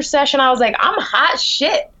producer session. I was like, I'm hot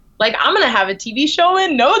shit. Like, I'm going to have a TV show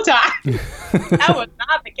in no time. That was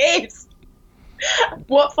not the case.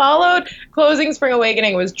 What followed Closing Spring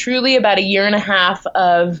Awakening was truly about a year and a half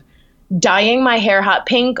of dyeing my hair hot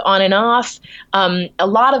pink on and off, a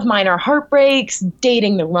lot of minor heartbreaks,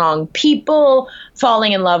 dating the wrong people,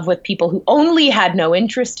 falling in love with people who only had no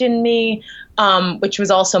interest in me, which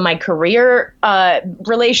was also my career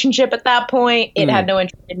relationship at that point. It had no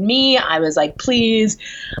interest in me. I was like, please.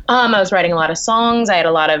 I was writing a lot of songs. I had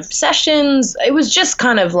a lot of sessions. It was just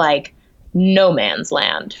kind of like no man's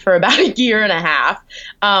land for about a year and a half,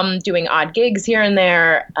 doing odd gigs here and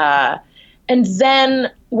there. And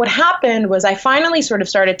then what happened was I finally sort of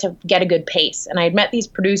started to get a good pace. And I had met these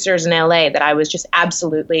producers in LA that I was just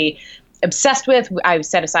absolutely obsessed with. I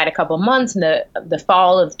set aside a couple of months in the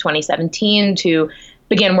fall of 2017 to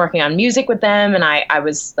begin working on music with them. And I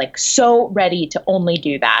was like so ready to only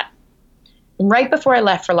do that. And right before I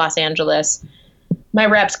left for Los Angeles, my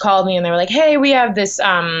reps called me and they were like, hey, we have this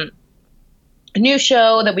new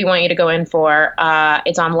show that we want you to go in for.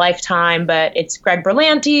 It's on Lifetime, but it's Greg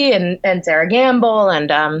Berlanti and Sarah Gamble. And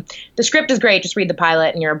the script is great. Just read the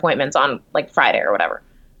pilot and your appointment's on like Friday or whatever.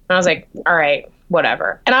 And I was like, all right,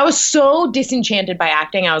 whatever. And I was so disenchanted by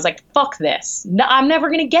acting. I was like, fuck this. No, I'm never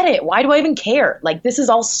going to get it. Why do I even care? Like, this is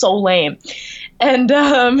all so lame. And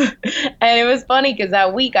it was funny because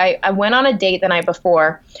that week I went on a date the night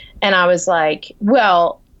before and I was like,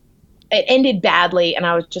 well, it ended badly, and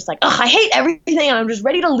I was just like, ugh, I hate everything, and I'm just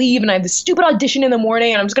ready to leave, and I have this stupid audition in the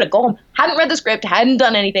morning, and I'm just going to go home. Hadn't read the script, hadn't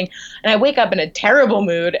done anything, and I wake up in a terrible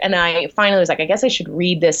mood, and I finally was like, I guess I should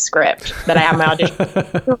read this script that I have my audition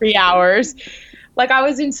for 3 hours. Like, I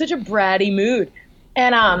was in such a bratty mood.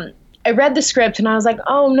 And I read the script, and I was like,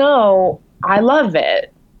 oh, no, I love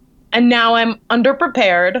it. And now I'm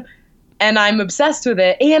underprepared, and I'm obsessed with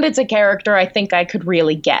it, and it's a character I think I could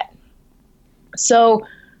really get. So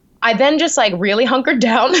I then just like really hunkered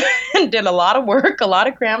down and did a lot of work, a lot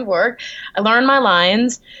of crammed work. I learned my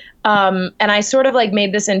lines. And I sort of like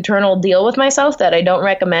made this internal deal with myself that I don't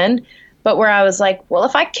recommend, but where I was like, well,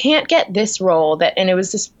 if I can't get this role and it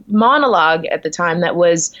was this monologue at the time that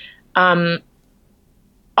was all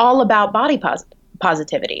about body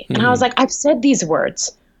positivity. And I was like, I've said these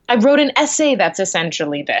words. I wrote an essay that's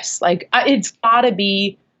essentially this. Like, it's gotta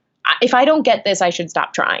be, if I don't get this, I should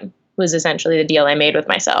stop trying. Was essentially the deal I made with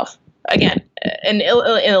myself. again, an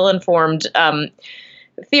ill-informed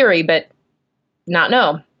theory, but not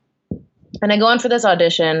know. And I go in for this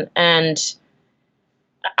audition, and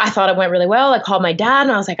I thought it went really well. I called my dad,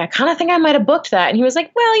 and I was like, I kind of think I might have booked that. And he was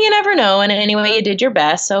like, well, you never know. And anyway, you did your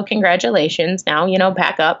best, so congratulations. Now,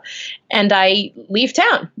 pack up. And I leave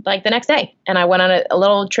town like the next day. And I went on a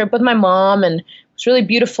little trip with my mom, and it was really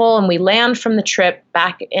beautiful. And we land from the trip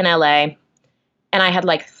back in LA, and I had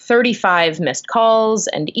like 35 missed calls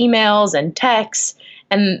and emails and texts.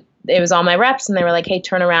 And it was all my reps, and they were like, hey,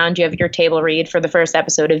 turn around. You have your table read for the first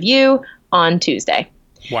episode of You on Tuesday.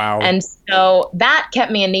 Wow. And so that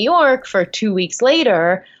kept me in New York for 2 weeks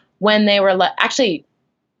later, when they were actually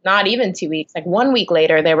not even 2 weeks, like 1 week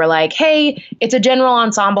later, they were like, hey, it's a general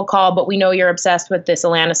ensemble call, but we know you're obsessed with this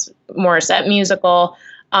Alanis Morissette musical.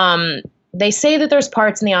 They say that there's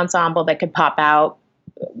parts in the ensemble that could pop out.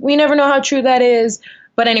 We never know how true that is.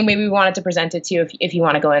 But anyway, we wanted to present it to you if you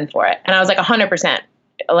want to go in for it. And I was like, 100%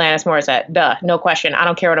 Alanis Morissette, duh, no question. I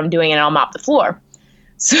don't care what I'm doing, and I'll mop the floor.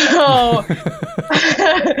 So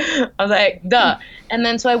I was like, duh. And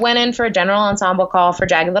then so I went in for a general ensemble call for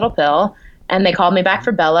Jagged Little Pill, and they called me back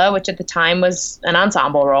for Bella, which at the time was an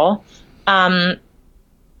ensemble role. And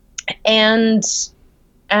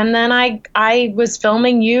then I was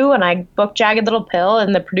filming You, and I booked Jagged Little Pill,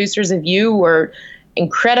 and the producers of You were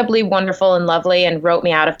incredibly wonderful and lovely, and wrote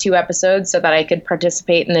me out of 2 episodes so that I could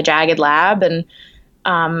participate in the Jagged Lab. And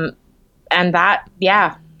that,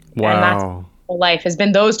 yeah. Wow. And that's life has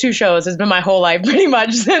been those 2 shows has been my whole life pretty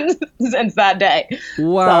much since that day.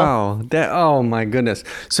 Wow. So. Oh my goodness.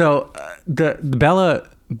 So the Bella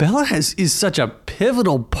is such a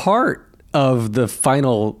pivotal part of the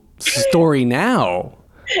final story now.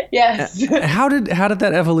 Yes. How did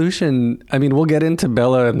that evolution? I mean, we'll get into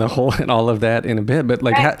Bella and all of that in a bit, but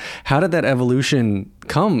like, how did that evolution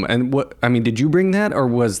come? And did you bring that, or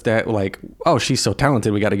was that like, oh, she's so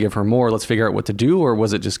talented, we got to give her more, let's figure out what to do, or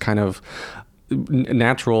was it just kind of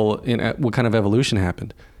natural? What kind of evolution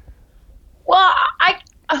happened? Well,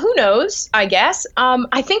 who knows? I guess.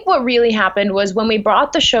 I think what really happened was when we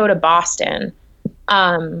brought the show to Boston.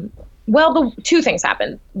 The 2 things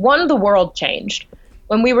happened. One, the world changed.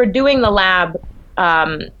 When we were doing the lab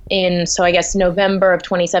I guess November of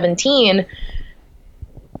 2017,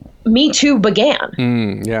 Me Too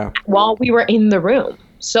began while we were in the room.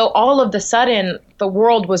 So all of a sudden, the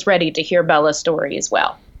world was ready to hear Bella's story as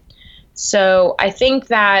well. So I think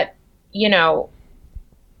that, the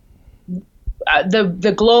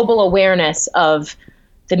global awareness of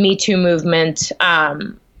the Me Too movement,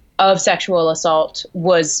 of sexual assault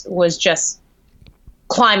was just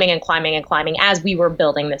climbing and climbing and climbing as we were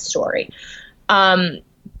building this story.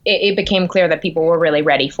 It became clear that people were really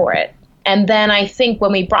ready for it. And then I think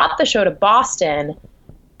when we brought the show to Boston,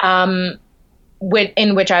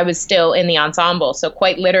 in which I was still in the ensemble, so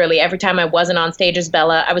quite literally every time I wasn't on stage as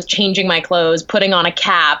Bella, I was changing my clothes, putting on a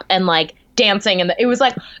cap, and like dancing. And it was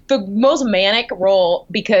like the most manic role,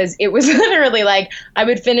 because it was literally like I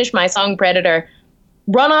would finish my song Predator,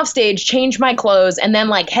 run off stage, change my clothes, and then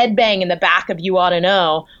like headbang in the back of You Ought to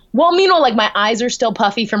Know. Well, meanwhile, like my eyes are still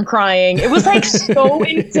puffy from crying. It was like so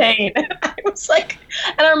insane. I was like,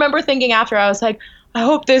 and I remember thinking after, I was like, I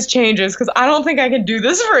hope this changes, because I don't think I can do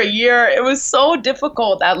this for a year. It was so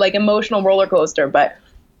difficult, that like emotional roller coaster, but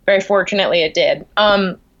very fortunately it did.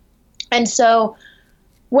 And so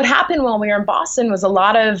what happened while we were in Boston was a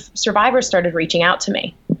lot of survivors started reaching out to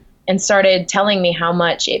me and started telling me how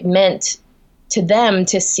much it meant to them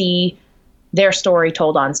to see their story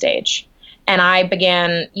told on stage. And I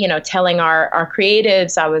began, telling our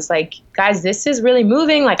creatives, I was like, guys, this is really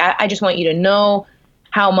moving. Like, I just want you to know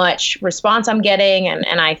how much response I'm getting.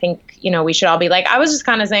 And I think, we should all be like, I was just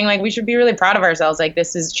kind of saying, like, we should be really proud of ourselves. Like,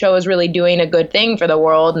 show is really doing a good thing for the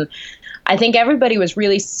world. And I think everybody was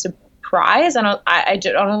really surprised. I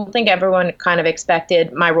don't think everyone kind of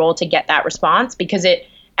expected my role to get that response, because it,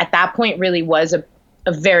 at that point, really was a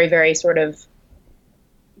very, very sort of,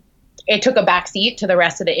 it took a backseat to the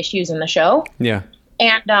rest of the issues in the show. Yeah.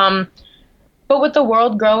 And, but with the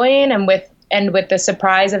world growing and with the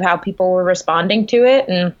surprise of how people were responding to it.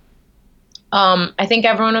 And, I think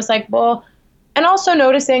everyone was like, well, and also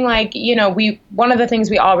noticing like, one of the things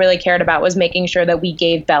we all really cared about was making sure that we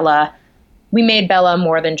made Bella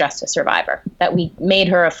more than just a survivor, that we made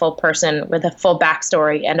her a full person with a full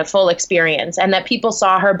backstory and a full experience, and that people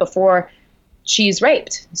saw her before she's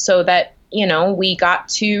raped, so that, we got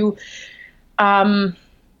to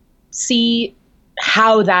see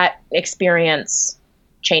how that experience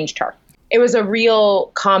changed her. It was a real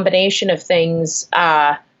combination of things.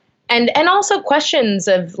 And and also questions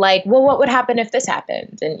of like, well, what would happen if this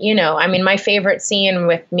happened? And, you know, I mean, my favorite scene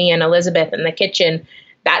with me and Elizabeth in the kitchen,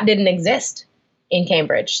 that didn't exist in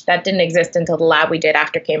Cambridge. That didn't exist until the lab we did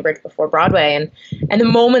after Cambridge before Broadway. And the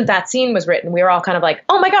moment that scene was written, we were all kind of like,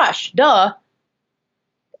 oh my gosh, duh.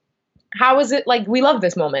 How is it like, we love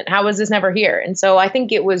this moment. How was this never here? And so I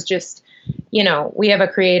think it was just, you know, we have a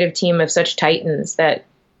creative team of such titans that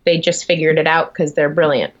they just figured it out because they're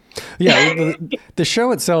brilliant. Yeah. The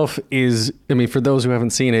show itself is, I mean, for those who haven't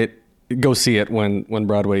seen it, go see it when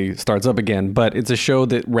Broadway starts up again. But it's a show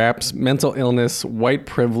that wraps mental illness, white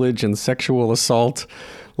privilege, and sexual assault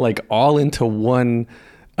like all into one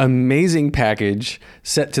amazing package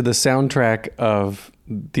set to the soundtrack of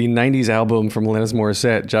the 90s album from Alanis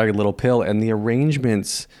Morissette, Jagged Little Pill, and the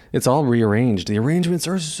arrangements, it's all rearranged. The arrangements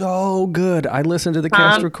are so good. I listen to the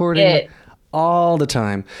cast recording all the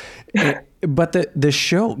time. But the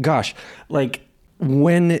show, gosh, like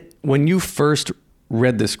when you first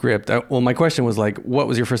read the script, well, my question was like, what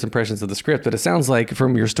was your first impressions of the script? But it sounds like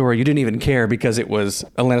from your story, you didn't even care because it was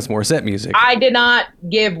Alanis Morissette music. I did not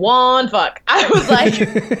give one fuck. I was like,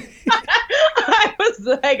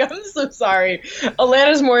 I'm so sorry.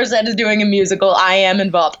 Alanis Morissette is doing a musical. I am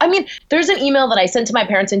involved. I mean, there's an email that I sent to my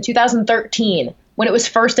parents in 2013 when it was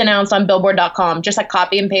first announced on Billboard.com. Just like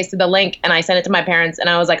copy and pasted the link, and I sent it to my parents, and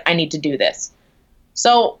I was like, I need to do this.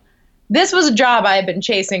 So this was a job I had been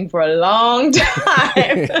chasing for a long time.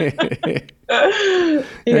 I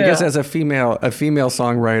guess as a female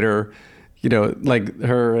songwriter, you know, like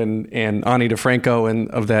her and Ani DeFranco and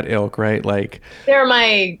of that ilk, right? Like they're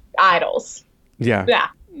my idols. Yeah. Yeah.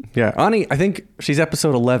 Yeah. Ani, I think she's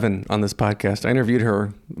episode 11 on this podcast. I interviewed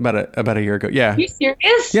her about a year ago. Yeah. Are you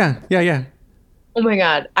serious? Yeah. Oh my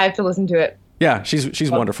God. I have to listen to it. Yeah.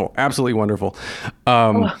 She's wonderful. Absolutely wonderful.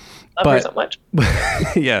 Love her so much.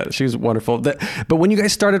 Yeah, she was wonderful. But when you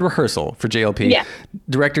guys started rehearsal for JLP,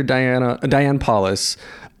 director Diane Paulus,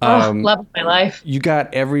 love of my life. You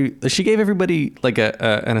got she gave everybody like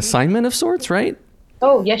an assignment of sorts, right?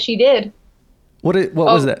 Oh, yes, she did. What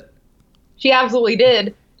was that? She absolutely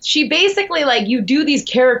did. She basically, like, you do these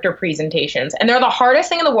character presentations, and they're the hardest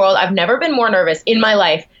thing in the world. I've never been more nervous in my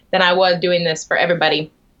life than I was doing this for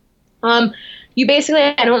everybody. You basically,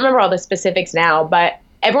 I don't remember all the specifics now, but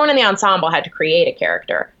everyone in the ensemble had to create a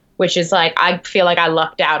character, which is like, I feel like I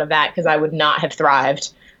lucked out of that because I would not have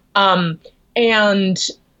thrived. And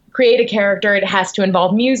create a character, it has to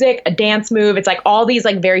involve music, a dance move. It's like all these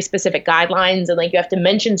like very specific guidelines, and like you have to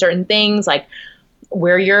mention certain things like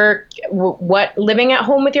what living at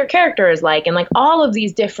home with your character is like, and like all of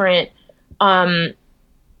these different sort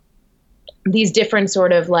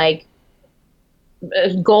of like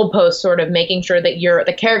goalposts, sort of making sure that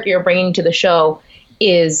the character you're bringing to the show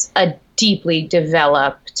is a deeply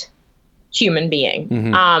developed human being.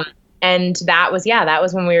 Mm-hmm. And that was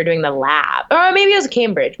when we were doing the lab, or maybe it was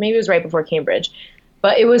Cambridge. Maybe it was right before Cambridge,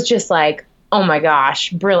 but it was just like, oh my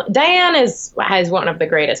gosh, brilliant. Diane has one of the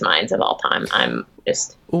greatest minds of all time. I'm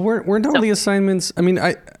just. Well, weren't all the assignments? I mean,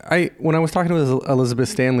 I when I was talking with Elizabeth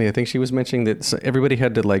Stanley, I think she was mentioning that everybody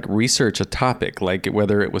had to like research a topic, like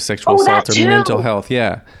whether it was sexual assault or mental health.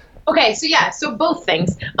 Yeah. Okay, so both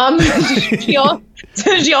things. She also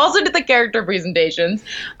did the character presentations.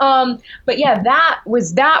 But yeah, that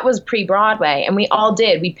was pre-Broadway, and we all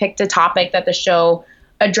did. We picked a topic that the show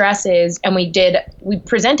addresses, and we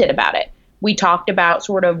presented about it. We talked about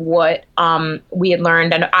sort of what we had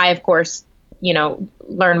learned, and I, of course,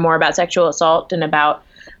 learned more about sexual assault and about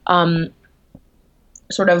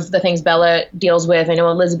sort of the things Bella deals with. I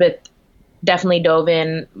know Elizabeth definitely dove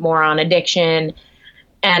in more on addiction.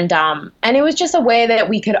 And it was just a way that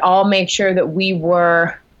we could all make sure that we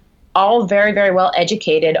were all very, very well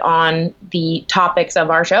educated on the topics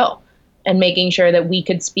of our show, and making sure that we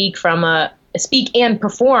could speak and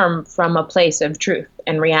perform from a place of truth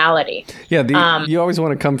and reality. Yeah, you always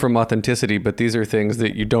want to come from authenticity, but these are things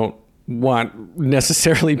that you don't want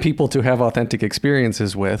necessarily people to have authentic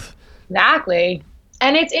experiences with. Exactly.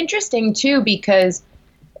 And it's interesting too, because,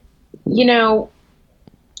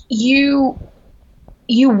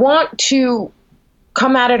 you want to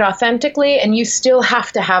come at it authentically, and you still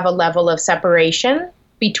have to have a level of separation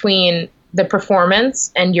between the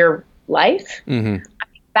performance and your life. Mm-hmm.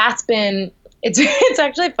 That's been, it's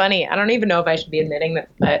actually funny. I don't even know if I should be admitting this,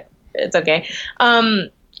 but it's okay.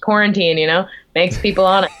 Quarantine, makes people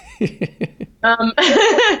honest.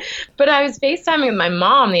 But I was FaceTiming with my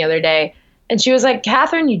mom the other day, and she was like,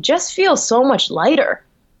 Catherine, you just feel so much lighter.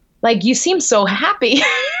 Like, you seem so happy.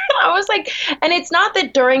 I was like, and it's not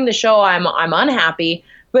that during the show I'm unhappy,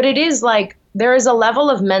 but it is like there is a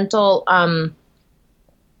level of mental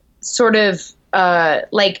sort of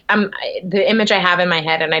like the image I have in my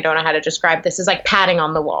head, and I don't know how to describe this, is like padding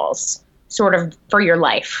on the walls, sort of for your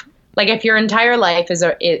life. Like if your entire life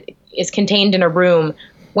is contained in a room,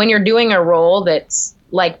 when you're doing a role that's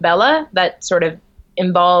like Bella, that sort of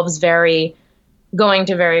involves going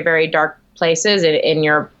to very, very dark places in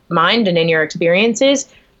your mind and in your experiences,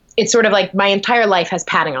 it's sort of like my entire life has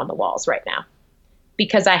padding on the walls right now,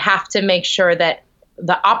 because I have to make sure that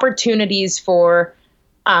the opportunities for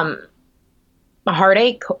a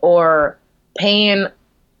heartache or pain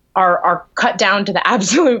are cut down to the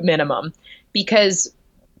absolute minimum, because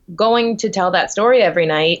going to tell that story every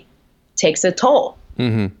night takes a toll.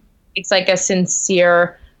 Mm-hmm. It's like a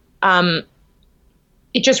sincere, it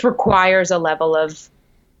just requires a level of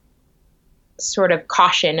sort of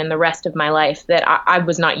caution in the rest of my life that I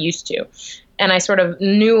was not used to. And I sort of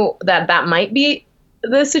knew that might be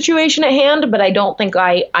the situation at hand, but I don't think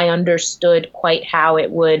I understood quite how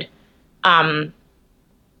it would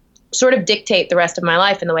sort of dictate the rest of my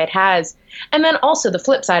life in the way it has. And then also the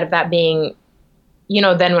flip side of that being,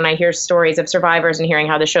 then when I hear stories of survivors and hearing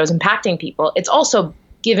how the show's impacting people, it's also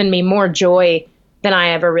given me more joy than I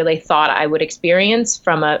ever really thought I would experience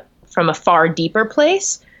from a far deeper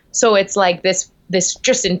place. So it's like this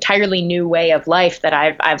just entirely new way of life that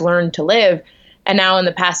I've learned to live. And now in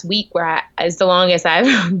the past week, where as the longest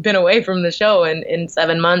I've been away from the show in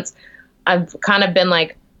 7 months, I've kind of been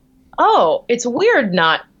like, oh, it's weird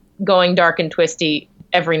not going dark and twisty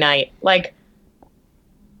every night. Like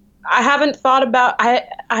I haven't thought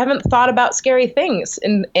about scary things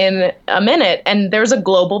in a minute, and there's a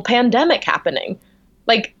global pandemic happening.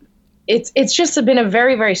 Like it's just been a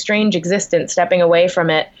very, very strange existence stepping away from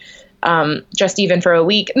it, just even for a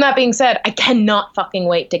week. And that being said, I cannot fucking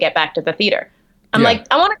wait to get back to the theater. I'm like,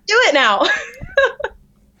 I want to do it now.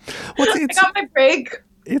 I got my break.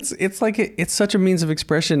 It's like it's such a means of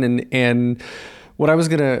expression, and what I was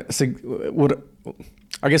gonna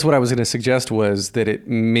suggest was that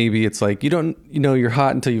it's like you don't know you're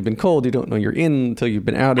hot until you've been cold. You don't know you're in until you've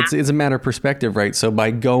been out. It's a matter of perspective, right? So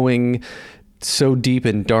by going so deep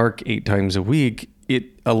and dark 8 times a week, it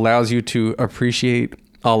allows you to appreciate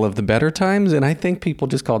all of the better times. And I think people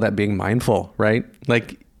just call that being mindful, right?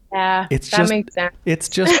 Like, yeah, makes sense. It's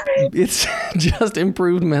just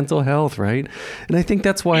improved mental health, right? And I think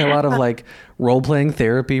that's why a lot of like role-playing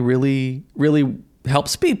therapy really, really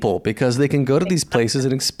helps people, because they can go to these places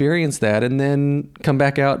and experience that and then come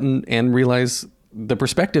back out and realize the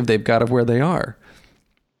perspective they've got of where they are.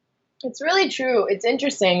 It's really true. It's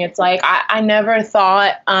interesting. It's like I never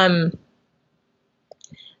thought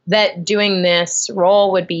that doing this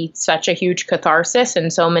role would be such a huge catharsis in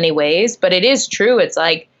so many ways, but it is true. It's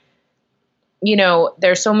like,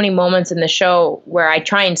 there's so many moments in the show where I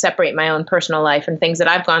try and separate my own personal life and things that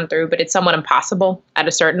I've gone through, but it's somewhat impossible at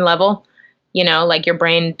a certain level. Like your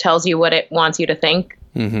brain tells you what it wants you to think,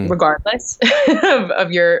 mm-hmm. regardless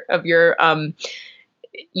of your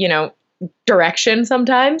direction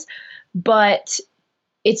sometimes. But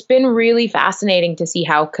it's been really fascinating to see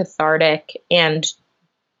how cathartic and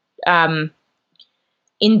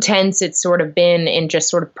intense it's sort of been in just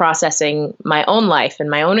sort of processing my own life and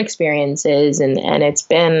my own experiences. And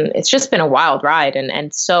it's just been a wild ride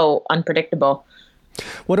and so unpredictable.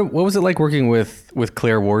 What was it like working with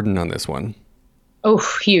Claire Warden on this one? Oh,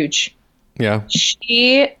 huge. Yeah.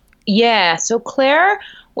 So Claire,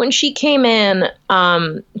 when she came in,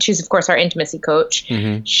 she's of course our intimacy coach.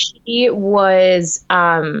 Mm-hmm. She was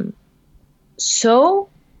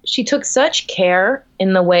she took such care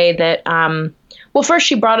in the way that first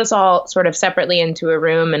she brought us all sort of separately into a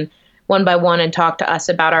room and one by one and talked to us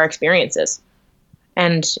about our experiences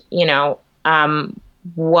and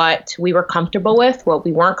what we were comfortable with, what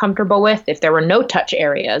we weren't comfortable with, if there were no touch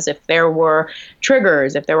areas, if there were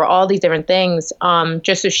triggers, if there were all these different things,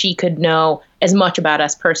 just so she could know as much about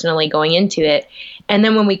us personally going into it. And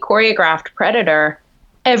then when we choreographed Predator,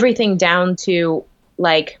 everything down to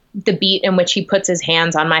like the beat in which he puts his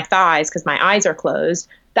hands on my thighs because my eyes are closed,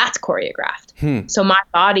 that's choreographed. So my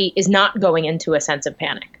body is not going into a sense of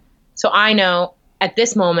panic. So I know at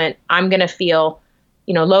this moment I'm going to feel,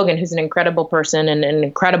 Logan, who's an incredible person and an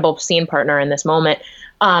incredible scene partner in this moment,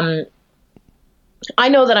 I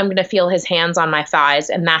know that I'm going to feel his hands on my thighs,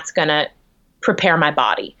 and that's going to prepare my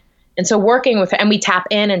body. And so working with, and we tap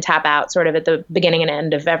in and tap out sort of at the beginning and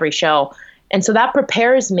end of every show. And so that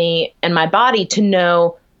prepares me and my body to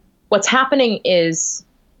know what's happening is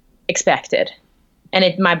expected.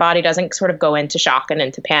 And my body doesn't sort of go into shock and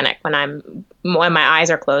into panic when my eyes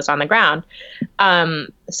are closed on the ground.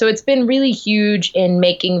 So it's been really huge in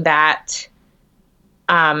making that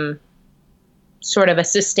sort of a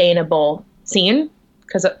sustainable scene,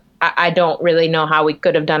 because I don't really know how we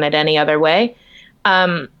could have done it any other way.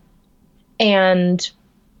 And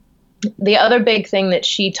the other big thing that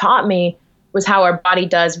she taught me was how our body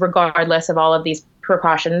does, regardless of all of these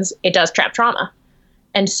precautions, it does trap trauma.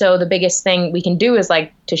 And so the biggest thing we can do is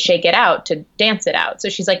like to shake it out, to dance it out. So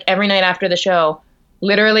she's like, every night after the show,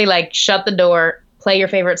 literally like shut the door, play your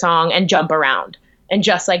favorite song and jump around and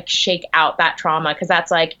just like shake out that trauma. Cause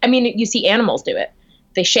that's like, I mean, you see animals do it.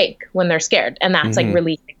 They shake when they're scared, and that's like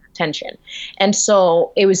releasing tension. And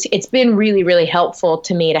so it's been really, really helpful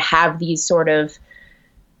to me to have these sort of,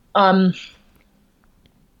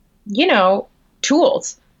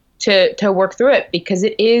 tools to work through it, because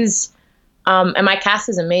it is, and my cast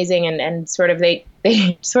is amazing, and sort of they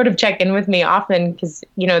sort of check in with me often because,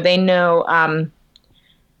 they know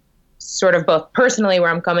sort of both personally where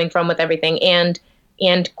I'm coming from with everything and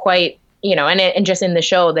quite, and just in the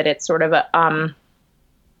show that it's sort of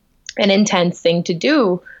an intense thing to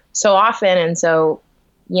do so often. And so,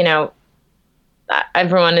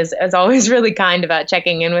 everyone is always really kind about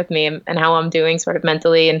checking in with me and how I'm doing sort of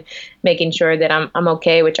mentally and making sure that I'm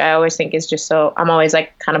okay, which I always think is just so, I'm always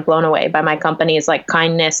like kind of blown away by my company's like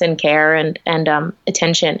kindness and care and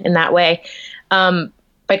attention in that way.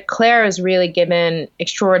 But Claire has really given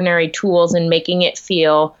extraordinary tools in making it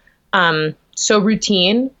feel so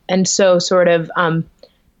routine and so sort of,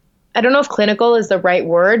 I don't know if clinical is the right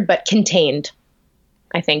word, but contained,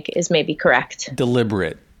 I think is maybe correct.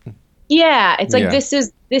 Deliberate. Yeah, it's like this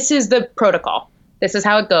is the protocol. This is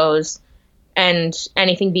how it goes, and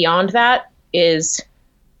anything beyond that is,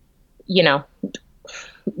 that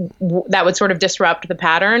would sort of disrupt the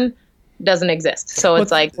pattern. Doesn't exist. So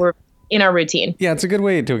it's like we're in our routine. Yeah, it's a good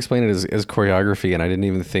way to explain it as choreography, and I didn't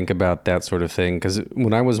even think about that sort of thing because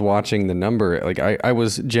when I was watching the number, like I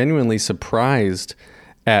was genuinely surprised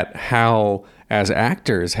at how, as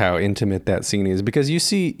actors, how intimate that scene is, because you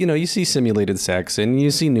see simulated sex and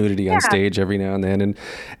you see nudity on stage every now and then,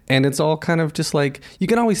 and it's all kind of just like, you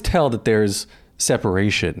can always tell that there's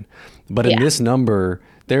separation, but in this number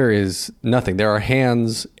there is nothing. There are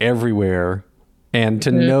hands everywhere, and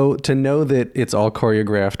to know that it's all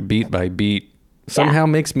choreographed beat by beat somehow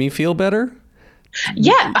makes me feel better.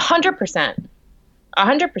 Yeah, 100%.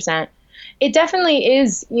 100%. It definitely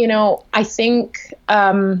is, I think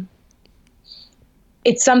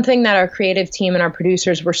it's something that our creative team and our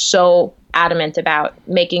producers were so adamant about,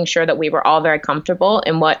 making sure that we were all very comfortable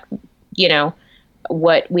in what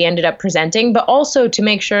we ended up presenting, but also to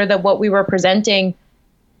make sure that what we were presenting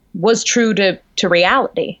was true to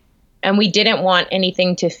reality. And we didn't want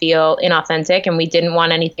anything to feel inauthentic, and we didn't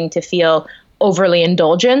want anything to feel overly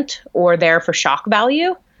indulgent or there for shock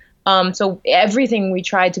value. So everything we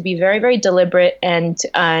tried to be very, very deliberate and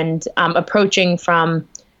approaching from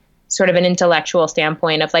sort of an intellectual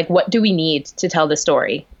standpoint of like, what do we need to tell the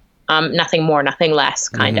story? Nothing more, nothing less,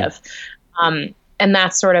 kind of. And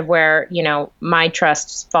that's sort of where, my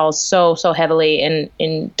trust falls so heavily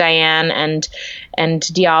in Diane and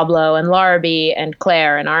Diablo and Larrabee and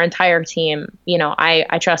Claire and our entire team.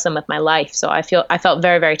 I trust them with my life. So I felt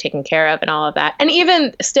very, very taken care of and all of that. And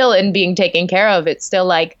even still in being taken care of, it's still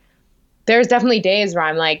like, there's definitely days where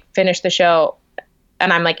I'm like, finish the show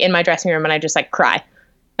and I'm like in my dressing room and I just like cry.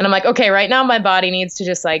 And I'm like, okay, right now my body needs to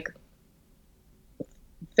just like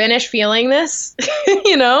finish feeling this,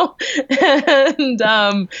 and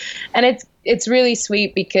it's really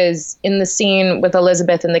sweet because in the scene with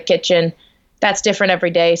Elizabeth in the kitchen, that's different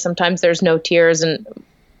every day. Sometimes there's no tears, and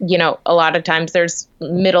a lot of times there's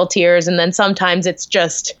middle tears, and then sometimes it's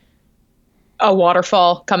just a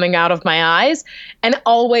waterfall coming out of my eyes. And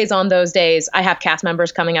always on those days, I have cast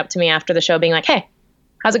members coming up to me after the show being like, hey,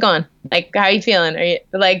 how's it going? Like, how are you feeling? Are you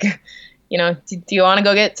like, do you want to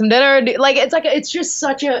go get some dinner? It's just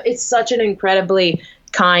such an incredibly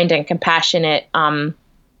kind and compassionate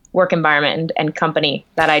work environment and company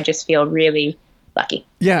that I just feel really lucky.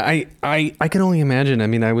 Yeah, I can only imagine. I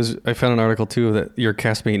mean, I found an article too that your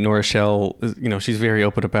castmate Nora Shell, she's very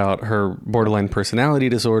open about her borderline personality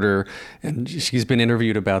disorder, and she's been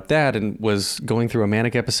interviewed about that and was going through a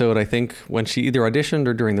manic episode, I think, when she either auditioned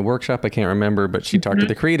or during the workshop, I can't remember, but she talked to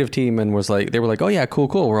the creative team and they were like, oh yeah, cool,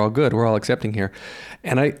 we're all good, we're all accepting here.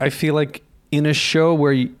 And I feel like in a show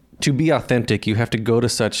where to be authentic, you have to go to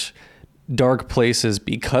such dark places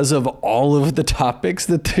because of all of the topics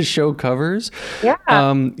that the show covers. Yeah.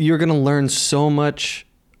 You're going to learn so much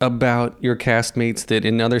about your castmates that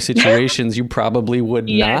in other situations you probably would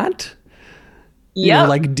not. Yeah.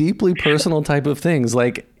 Like deeply personal type of things,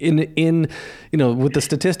 like in with the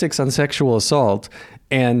statistics on sexual assault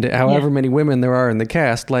and however many women there are in the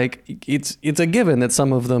cast, like it's a given that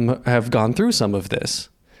some of them have gone through some of this.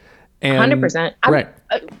 And, 100%. Right.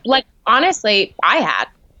 Like, honestly, I had,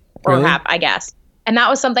 or Really? have, I guess. And that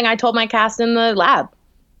was something I told my cast in the lab.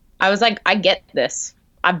 I was like, I get this.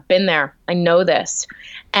 I've been there. I know this.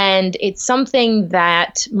 And it's something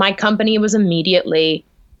that my company was immediately,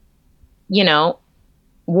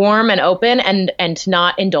 warm and open and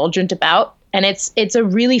not indulgent about. And it's a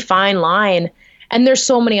really fine line. And there's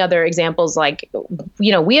so many other examples. Like,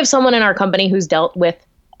 we have someone in our company who's dealt with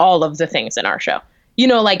all of the things in our show.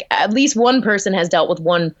 Like at least one person has dealt with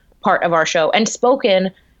one part of our show and spoken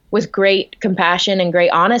with great compassion and great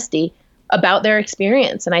honesty about their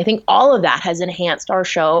experience. And I think all of that has enhanced our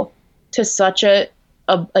show to such a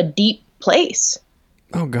deep place.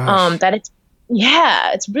 Oh gosh. That it's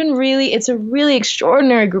a really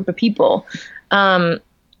extraordinary group of people. And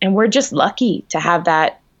we're just lucky to have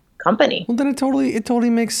that company. Well, then it totally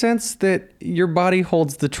makes sense that your body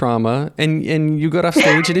holds the trauma and you got off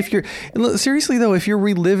stage. And if you're seriously though, if you're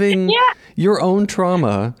reliving your own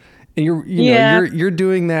trauma and you're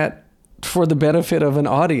doing that for the benefit of an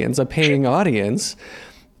audience, a paying audience,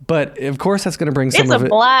 but of course that's going to bring some of it. It's a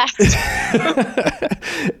blast.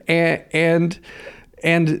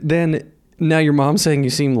 and then now your mom's saying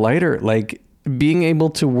you seem lighter, like being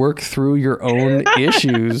able to work through your own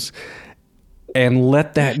issues and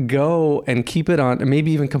let that go and keep it on and maybe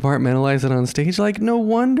even compartmentalize it on stage. Like, no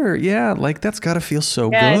wonder. Yeah. Like that's got to feel so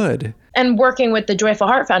good. And working with the Joyful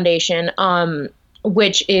Heart Foundation,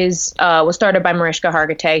 which was started by Mariska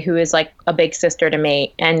Hargitay, who is like a big sister to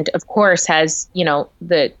me. And of course has,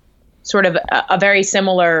 the sort of a very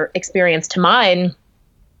similar experience to mine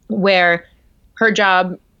where her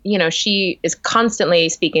job, she is constantly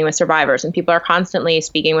speaking with survivors and people are constantly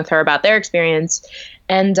speaking with her about their experience.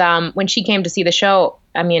 And when she came to see the show,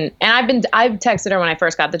 I've texted her when I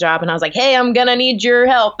first got the job and I was like, hey, I'm going to need your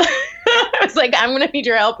help. I was like, I'm going to need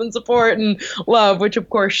your help and support and love, which of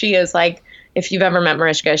course she is like, if you've ever met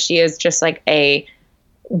Mariska, she is just like a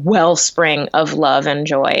wellspring of love and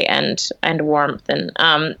joy and warmth.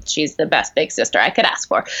 And she's the best big sister I could ask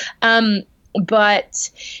for. But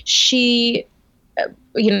she,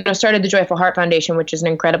 started the Joyful Heart Foundation, which is an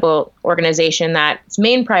incredible organization that its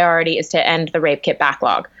main priority is to end the rape kit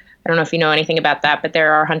backlog. I don't know if you know anything about that, but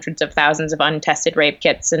there are hundreds of thousands of untested rape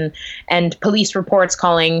kits and police reports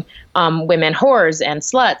calling women whores and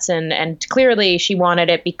sluts. And clearly she wanted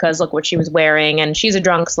it because look what she was wearing and she's a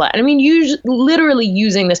drunk slut. I mean, literally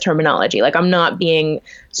using this terminology. Like I'm not being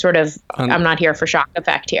I'm not here for shock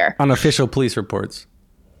effect here. On official police reports.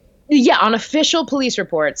 Yeah, on official police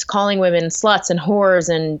reports calling women sluts and whores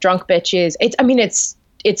and drunk bitches.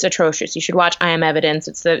 It's atrocious. You should watch I Am Evidence.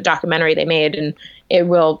 It's the documentary they made and it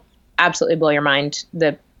will absolutely blow your mind,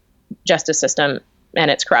 the justice system and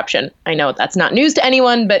its corruption. I know that's not news to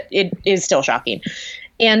anyone, but it is still shocking.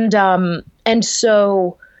 And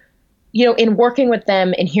so, in working with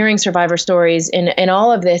them and hearing survivor stories and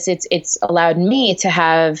all of this, it's allowed me to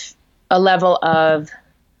have a level of,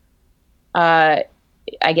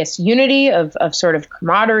 unity, of sort of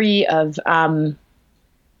camaraderie, of, and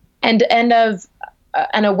of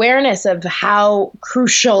an awareness of how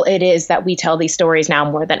crucial it is that we tell these stories now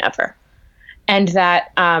more than ever. And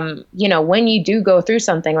that, when you do go through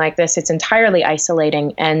something like this, it's entirely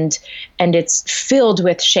isolating and it's filled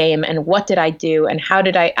with shame. And what did I do? And how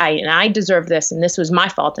did I deserve this? And this was my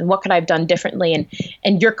fault. And what could I have done differently?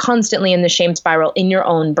 And you're constantly in the shame spiral in your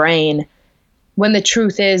own brain when the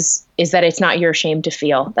truth is that it's not your shame to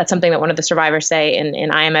feel. That's something that one of the survivors say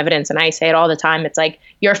in I Am Evidence. And I say it all the time. It's like,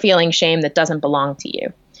 you're feeling shame that doesn't belong to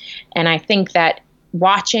you. And I think that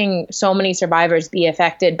watching so many survivors be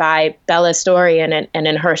affected by Bella's story and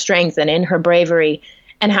in her strength and in her bravery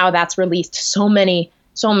and how that's released so many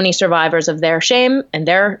survivors of their shame and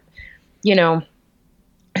their,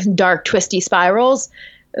 dark, twisty spirals,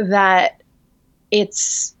 that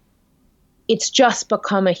it's just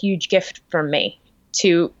become a huge gift for me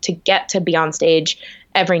to get to be on stage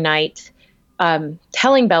every night,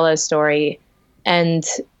 telling Bella's story and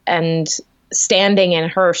standing in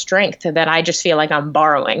her strength that I just feel like I'm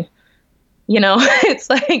borrowing. It's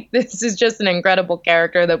like, this is just an incredible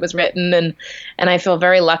character that was written and I feel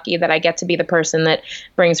very lucky that I get to be the person that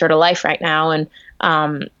brings her to life right now.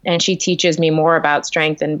 And she teaches me more about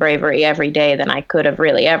strength and bravery every day than I could have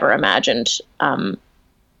really ever imagined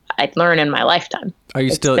I'd learn in my lifetime.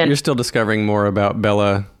 You're still discovering more about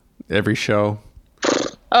Bella every show?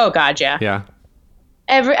 Oh God, yeah. Yeah.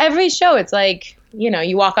 Every show, it's like,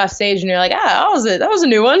 you walk off stage and you're like, that was a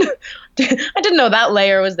new one. I didn't know that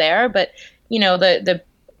layer was there, but the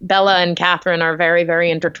Bella and Catherine are very,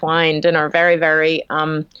 very intertwined and are very, very,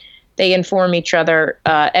 they inform each other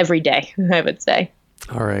every day, I would say.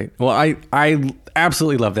 All right. Well, I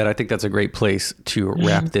absolutely love that. I think that's a great place to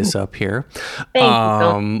wrap this up here.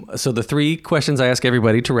 Thank you. So the 3 questions I ask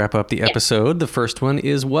everybody to wrap up the episode. The first one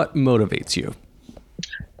is, what motivates you?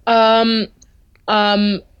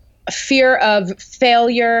 Fear of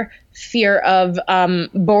failure, fear of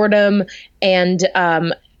boredom, and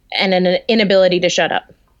an inability to shut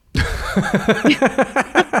up.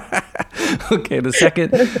 Okay, the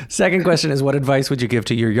second question is, what advice would you give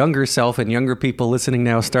to your younger self and younger people listening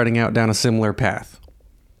now, starting out down a similar path?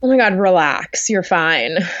 Oh my God, relax. You're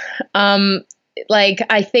fine. I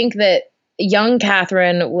think that young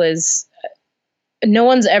Catherine no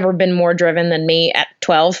one's ever been more driven than me at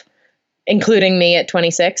 12, including me at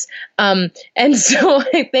 26. And so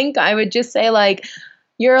I think I would just say,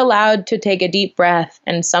 you're allowed to take a deep breath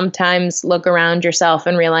and sometimes look around yourself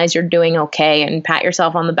and realize you're doing okay, and pat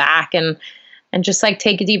yourself on the back and just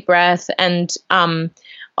take a deep breath. And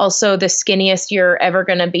also, the skinniest you're ever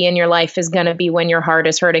going to be in your life is going to be when your heart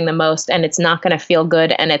is hurting the most, and it's not going to feel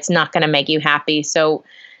good and it's not going to make you happy. So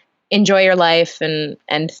enjoy your life and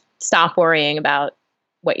stop worrying about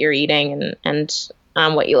what you're eating and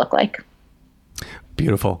what you look like.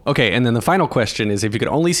 Beautiful. Okay, and then the final question is, if you could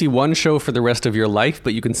only see one show for the rest of your life,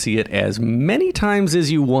 but you can see it as many times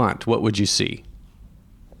as you want, what would you see?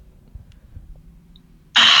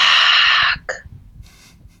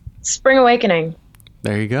 Spring Awakening.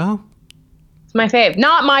 There you go. It's my fave.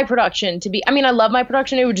 Not my production I love my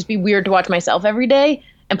production. It would just be weird to watch myself every day.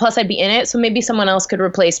 And plus I'd be in it. So maybe someone else could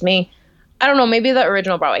replace me. I don't know. Maybe the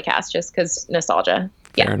original Broadway cast, just because nostalgia.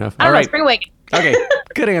 Fair enough. I don't know. Spring Awakening. Okay,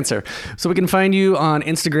 good answer. So we can find you on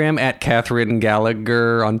Instagram at Catherine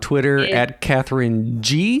Gallagher, on Twitter at Catherine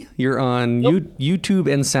G. You're on YouTube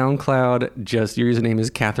and SoundCloud. Just your username is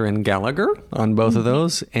Catherine Gallagher on both of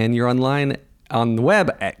those. And you're online on the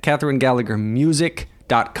web at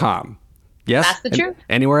CatherineGallagherMusic.com. Yes? That's the truth.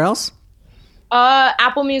 Anywhere else?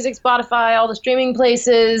 Apple Music, Spotify, all the streaming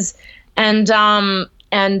places. And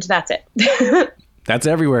that's it. That's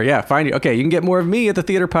everywhere. Yeah, find you. Okay, you can get more of me at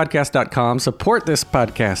thetheaterpodcast.com. Support this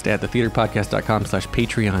podcast at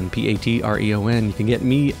thetheaterpodcast.com/Patreon, Patreon. You can get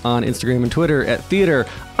me on Instagram and Twitter at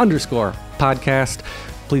theater_podcast.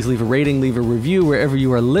 Please leave a rating, leave a review wherever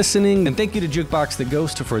you are listening. And thank you to Jukebox the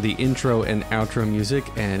Ghost for the intro and outro music.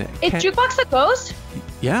 And it's Jukebox the Ghost?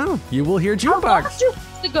 Yeah, you will hear Jukebox.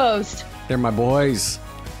 Jukebox the Ghost. They're my boys.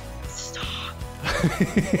 This is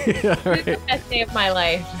the best day of my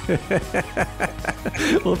life.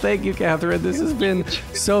 Well, thank you, Catherine. This has been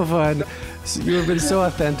so fun. You have been so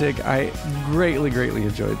authentic. I greatly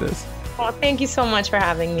enjoyed this. Well, thank you so much for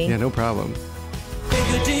having me. Yeah, no problem.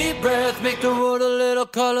 Take a deep breath, make the world a little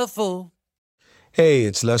colorful. Hey,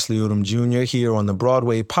 it's Leslie Odom Jr. here on the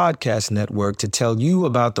Broadway Podcast Network to tell you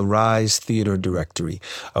about the Rise Theater Directory,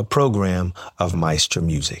 a program of Maestro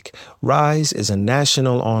Music. Rise is a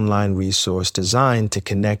national online resource designed to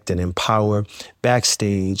connect and empower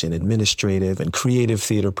backstage and administrative and creative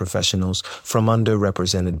theater professionals from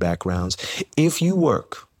underrepresented backgrounds. If you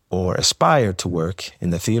work or aspire to work in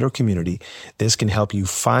the theater community, this can help you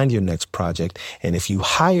find your next project. And if you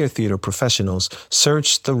hire theater professionals,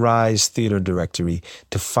 search the Rise Theater Directory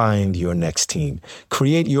to find your next team.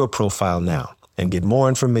 Create your profile now and get more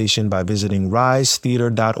information by visiting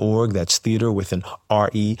risetheater.org. That's theater with an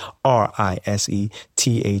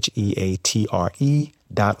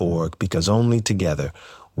RISETHEATRE.org, because only together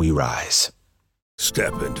we rise.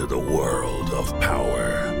 Step into the world of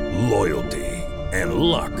power, loyalty, and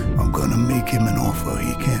luck. I'm gonna make him an offer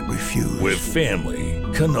he can't refuse. With family,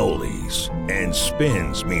 cannolis, and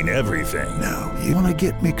spins mean everything. Now, you wanna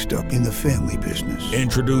get mixed up in the family business.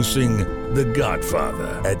 Introducing The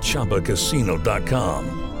Godfather at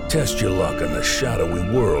ChumbaCasino.com. Test your luck in the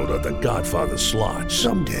shadowy world of The Godfather slot.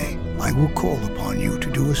 Someday, I will call upon you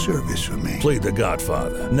to do a service for me. Play The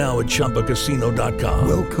Godfather, now at ChumbaCasino.com.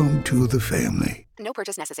 Welcome to the family. No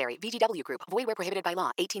purchase necessary. VGW Group. Void where prohibited by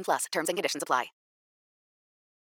law. 18+. Terms and conditions apply.